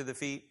down to the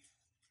feet?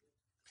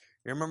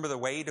 You remember the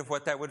weight of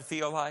what that would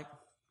feel like?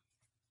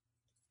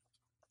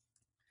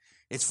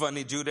 It's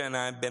funny, Judah and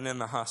I have been in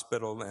the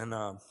hospital, and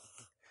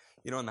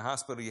in the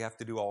hospital you have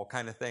to do all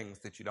kind of things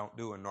that you don't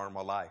do in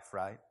normal life,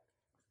 right?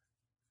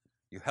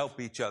 You help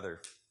each other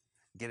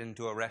get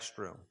into a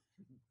restroom.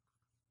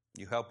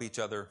 You help each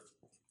other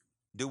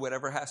do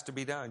whatever has to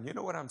be done. You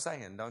know what I'm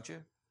saying, don't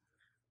you?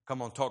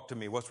 Come on, talk to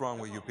me. What's wrong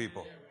with you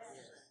people?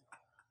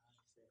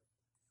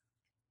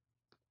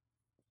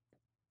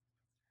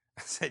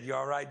 I said, you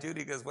all right,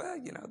 Judy? He goes, well,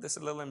 this is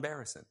a little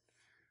embarrassing.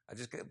 I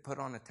just get put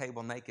on a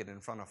table naked in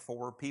front of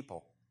 4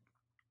 people.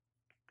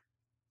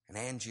 An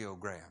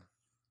angiogram.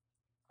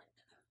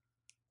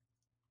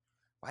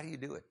 Why do you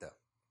do it, though?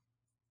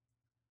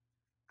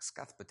 It's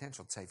got the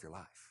potential to save your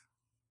life.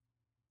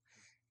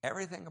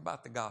 Everything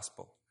about the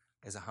gospel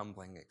is a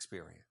humbling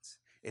experience.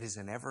 It is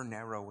an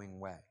ever-narrowing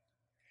way.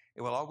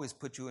 It will always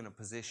put you in a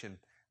position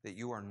that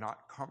you are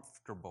not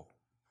comfortable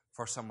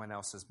for someone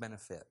else's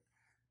benefit.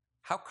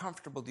 How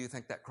comfortable do you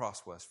think that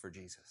cross was for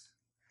Jesus?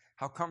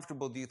 How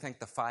comfortable do you think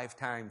the 5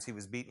 times he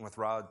was beaten with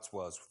rods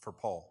was for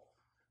Paul?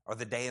 Or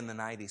the day and the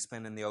night he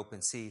spent in the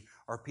open sea?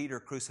 Or Peter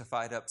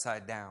crucified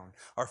upside down?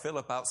 Or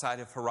Philip outside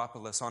of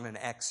Hierapolis on an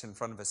X in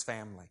front of his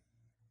family?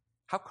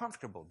 How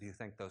comfortable do you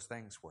think those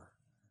things were?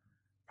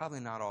 Probably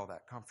not all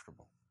that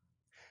comfortable.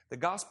 The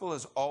gospel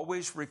has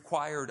always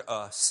required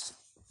us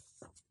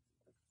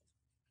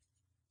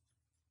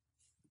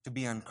to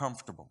be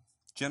uncomfortable.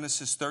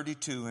 Genesis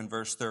 32 and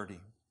verse 30.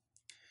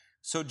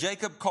 So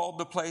Jacob called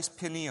the place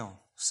Peniel,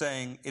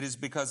 saying, it is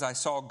because I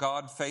saw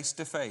God face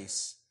to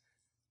face,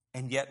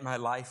 and yet my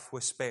life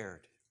was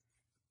spared.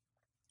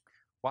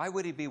 Why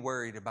would he be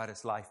worried about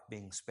his life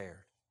being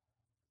spared?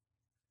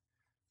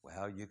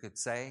 Well, you could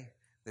say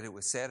that it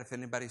was said if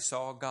anybody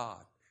saw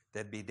God,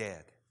 they'd be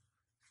dead.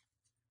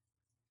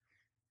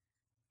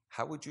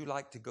 How would you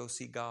like to go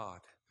see God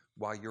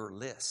while your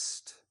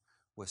list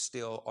was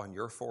still on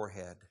your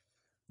forehead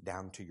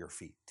down to your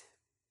feet?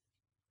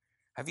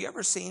 Have you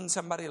ever seen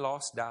somebody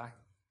lost die?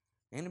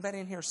 Anybody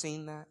in here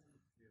seen that?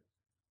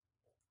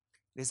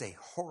 It is a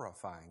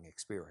horrifying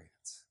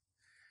experience.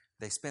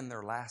 They spend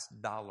their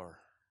last dollar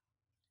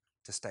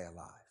to stay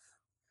alive.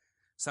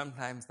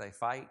 Sometimes they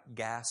fight,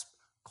 gasp,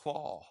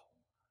 claw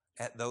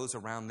at those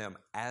around them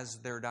as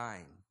they're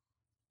dying.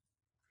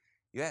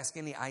 You ask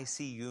any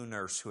ICU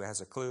nurse who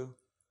has a clue,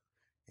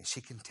 and she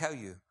can tell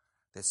you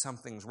that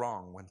something's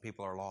wrong when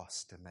people are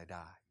lost and they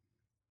die.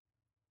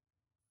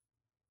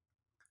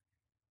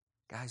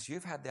 Guys,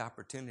 you've had the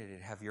opportunity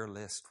to have your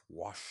list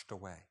washed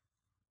away,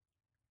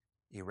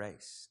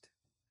 erased.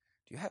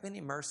 Do you have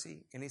any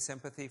mercy, any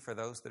sympathy for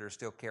those that are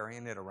still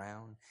carrying it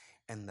around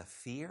and the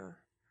fear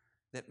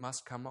that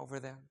must come over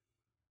them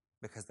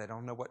because they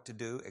don't know what to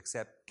do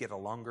except get a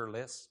longer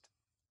list?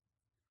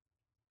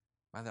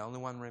 Am I the only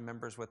one who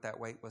remembers what that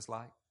weight was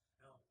like?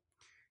 No.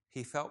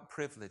 He felt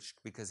privileged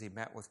because he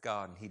met with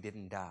God and he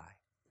didn't die.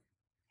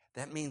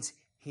 That means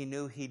he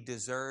knew he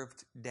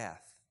deserved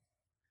death,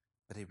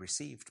 but he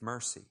received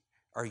mercy.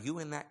 Are you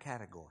in that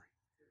category?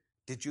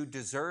 Did you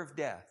deserve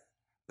death,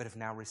 but have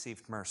now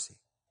received mercy?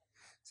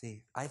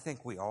 See, I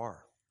think we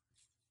are.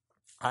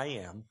 I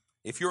am.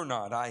 If you're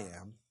not, I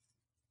am.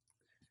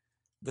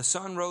 The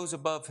sun rose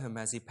above him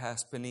as he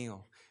passed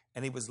Peniel,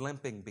 and he was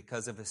limping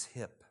because of his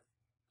hip.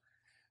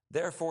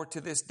 Therefore,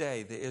 to this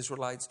day, the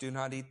Israelites do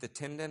not eat the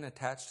tendon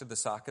attached to the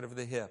socket of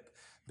the hip,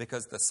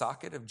 because the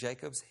socket of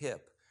Jacob's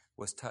hip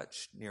was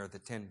touched near the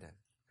tendon.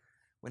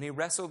 When he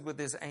wrestled with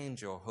his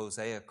angel,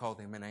 Hosea called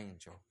him an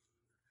angel.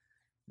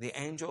 The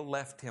angel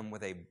left him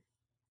with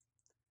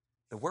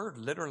the word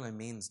literally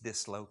means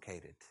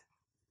dislocated.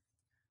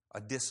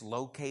 A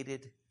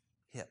dislocated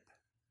hip.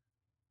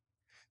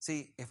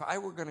 See, if I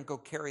were going to go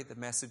carry the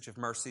message of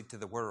mercy to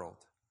the world,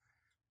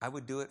 I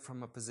would do it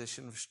from a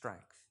position of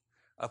strength,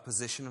 a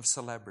position of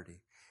celebrity.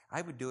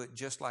 I would do it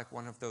just like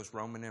one of those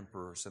Roman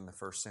emperors in the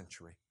first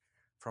century,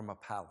 from a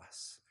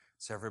palace,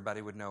 so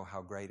everybody would know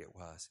how great it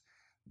was.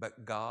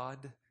 But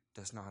God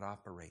does not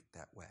operate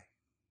that way.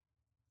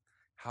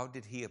 How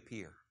did he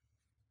appear?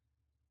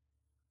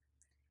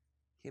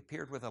 He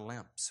appeared with a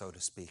limp, so to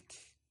speak.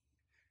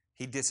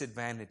 He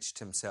disadvantaged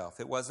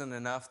himself. It wasn't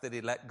enough that he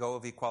let go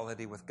of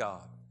equality with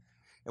God.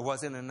 It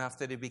wasn't enough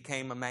that he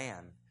became a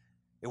man.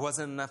 It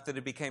wasn't enough that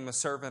he became a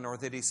servant or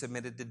that he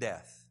submitted to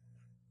death.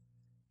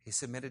 He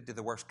submitted to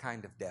the worst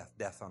kind of death,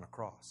 death on a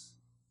cross.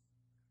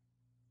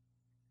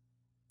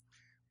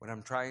 What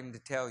I'm trying to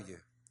tell you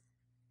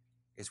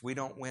is we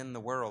don't win the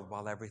world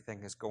while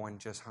everything is going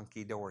just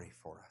hunky-dory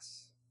for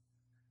us.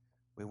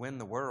 We win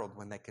the world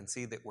when they can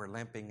see that we're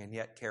limping and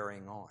yet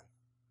carrying on.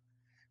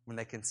 When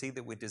they can see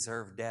that we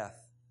deserve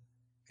death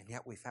and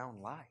yet we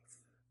found life.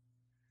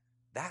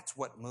 That's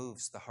what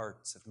moves the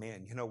hearts of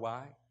men. You know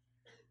why?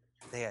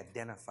 They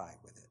identify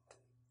with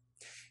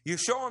it. You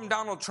show them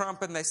Donald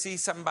Trump and they see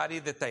somebody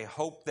that they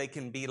hope they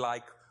can be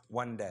like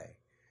one day.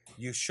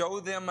 You show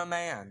them a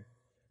man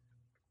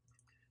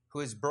who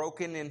is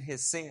broken in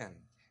his sin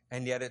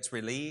and yet it's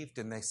relieved,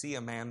 and they see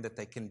a man that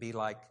they can be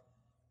like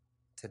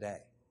today.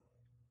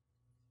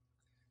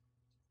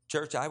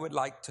 Church, I would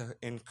like to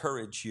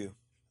encourage you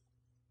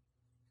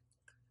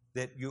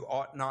that you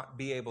ought not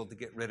be able to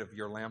get rid of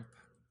your limp.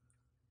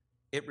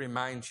 It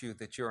reminds you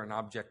that you're an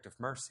object of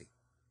mercy.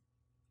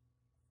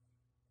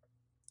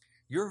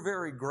 Your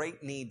very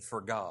great need for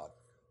God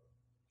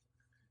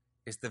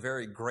is the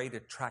very great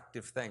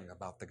attractive thing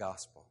about the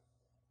gospel.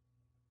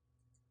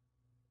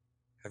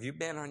 Have you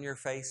been on your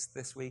face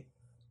this week?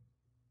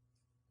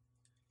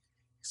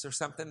 Is there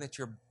something that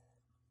you're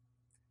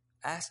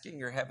asking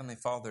your Heavenly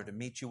Father to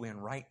meet you in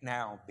right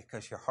now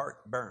because your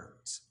heart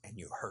burns and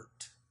you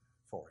hurt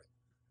for it?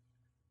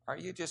 Are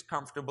you just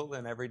comfortable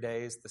and every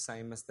day is the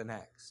same as the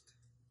next?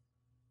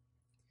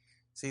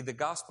 See, the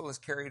gospel is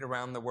carried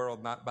around the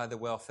world not by the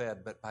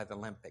well-fed, but by the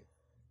limping.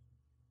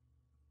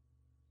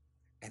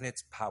 And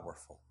it's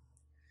powerful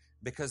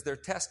because their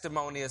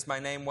testimony is, my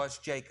name was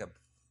Jacob,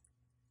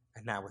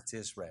 and now it's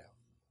Israel.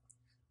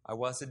 I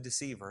was a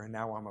deceiver, and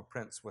now I'm a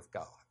prince with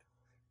God.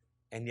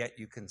 And yet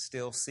you can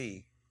still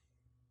see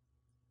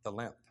the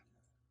limp.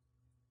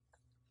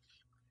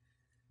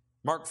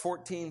 Mark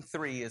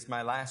 14:3 is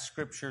my last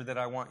scripture that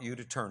I want you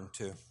to turn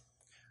to.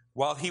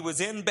 While he was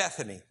in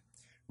Bethany,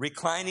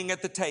 reclining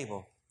at the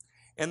table,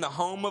 in the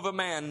home of a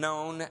man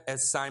known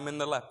as Simon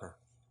the leper,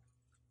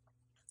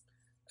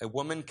 a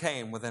woman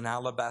came with an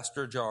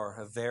alabaster jar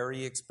of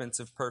very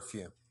expensive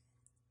perfume,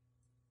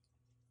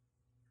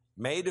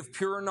 made of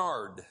pure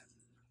nard.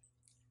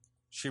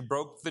 She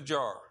broke the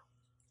jar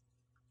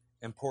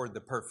and poured the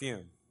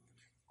perfume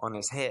on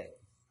his head.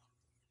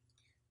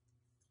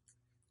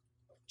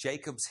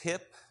 Jacob's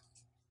hip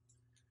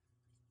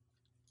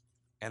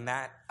and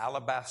that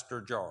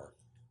alabaster jar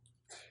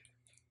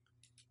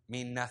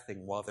mean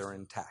nothing while they're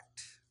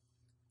intact.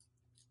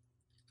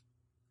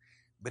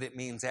 But it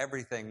means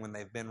everything when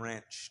they've been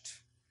wrenched,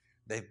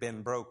 they've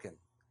been broken,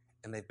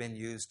 and they've been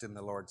used in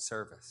the Lord's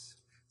service.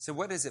 So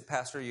what is it,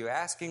 Pastor? Are you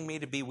asking me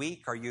to be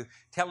weak? Are you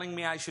telling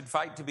me I should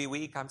fight to be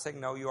weak? I'm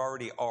saying, no, you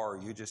already are.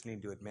 You just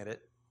need to admit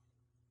it.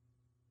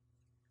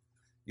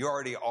 You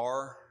already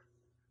are.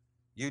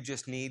 You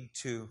just need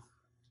to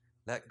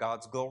let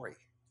God's glory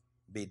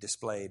be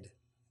displayed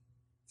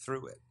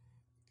through it.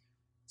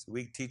 So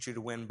we teach you to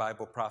win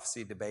Bible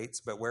prophecy debates,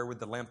 but where would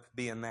the limp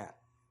be in that?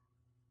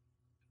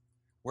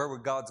 Where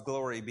would God's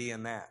glory be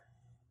in that?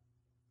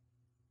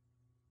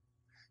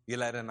 You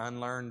let an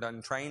unlearned,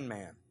 untrained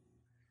man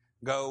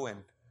go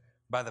and,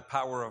 by the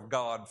power of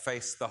God,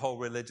 face the whole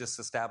religious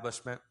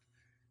establishment.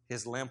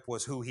 His limp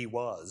was who he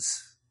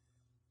was,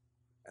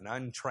 an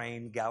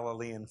untrained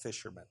Galilean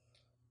fisherman.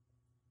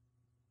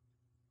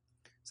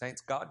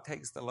 Saints, God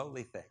takes the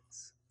lowly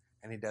things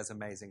and he does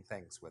amazing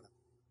things with them.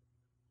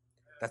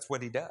 That's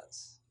what he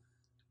does.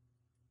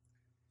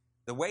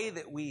 The way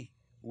that we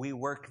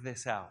work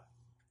this out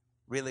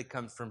really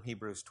comes from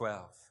Hebrews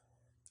 12.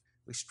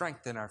 We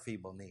strengthen our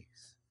feeble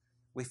knees.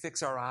 We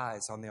fix our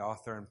eyes on the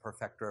author and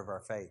perfecter of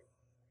our faith.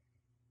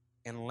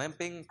 In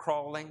limping,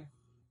 crawling,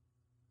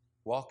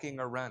 walking,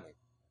 or running,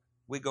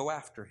 we go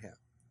after him.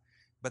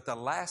 But the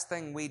last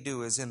thing we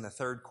do is in the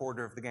third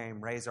quarter of the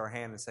game, raise our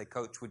hand and say,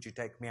 Coach, would you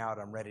take me out?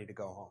 I'm ready to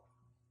go home.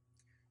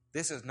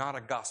 This is not a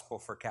gospel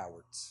for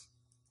cowards.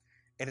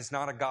 It is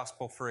not a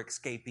gospel for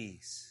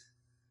escapees.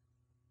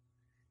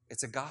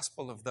 It's a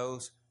gospel of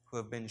those who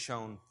have been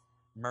shown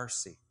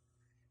mercy.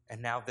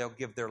 And now they'll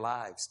give their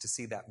lives to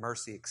see that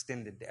mercy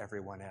extended to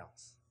everyone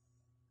else.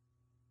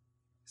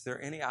 Is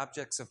there any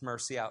objects of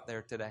mercy out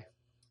there today?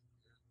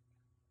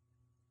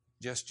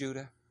 Just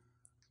Judah?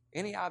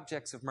 Any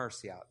objects of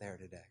mercy out there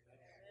today?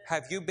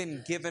 Have you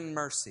been given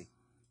mercy?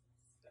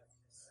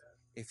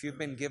 If you've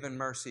been given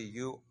mercy,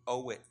 you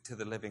owe it to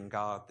the living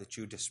God that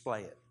you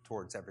display it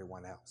towards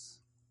everyone else.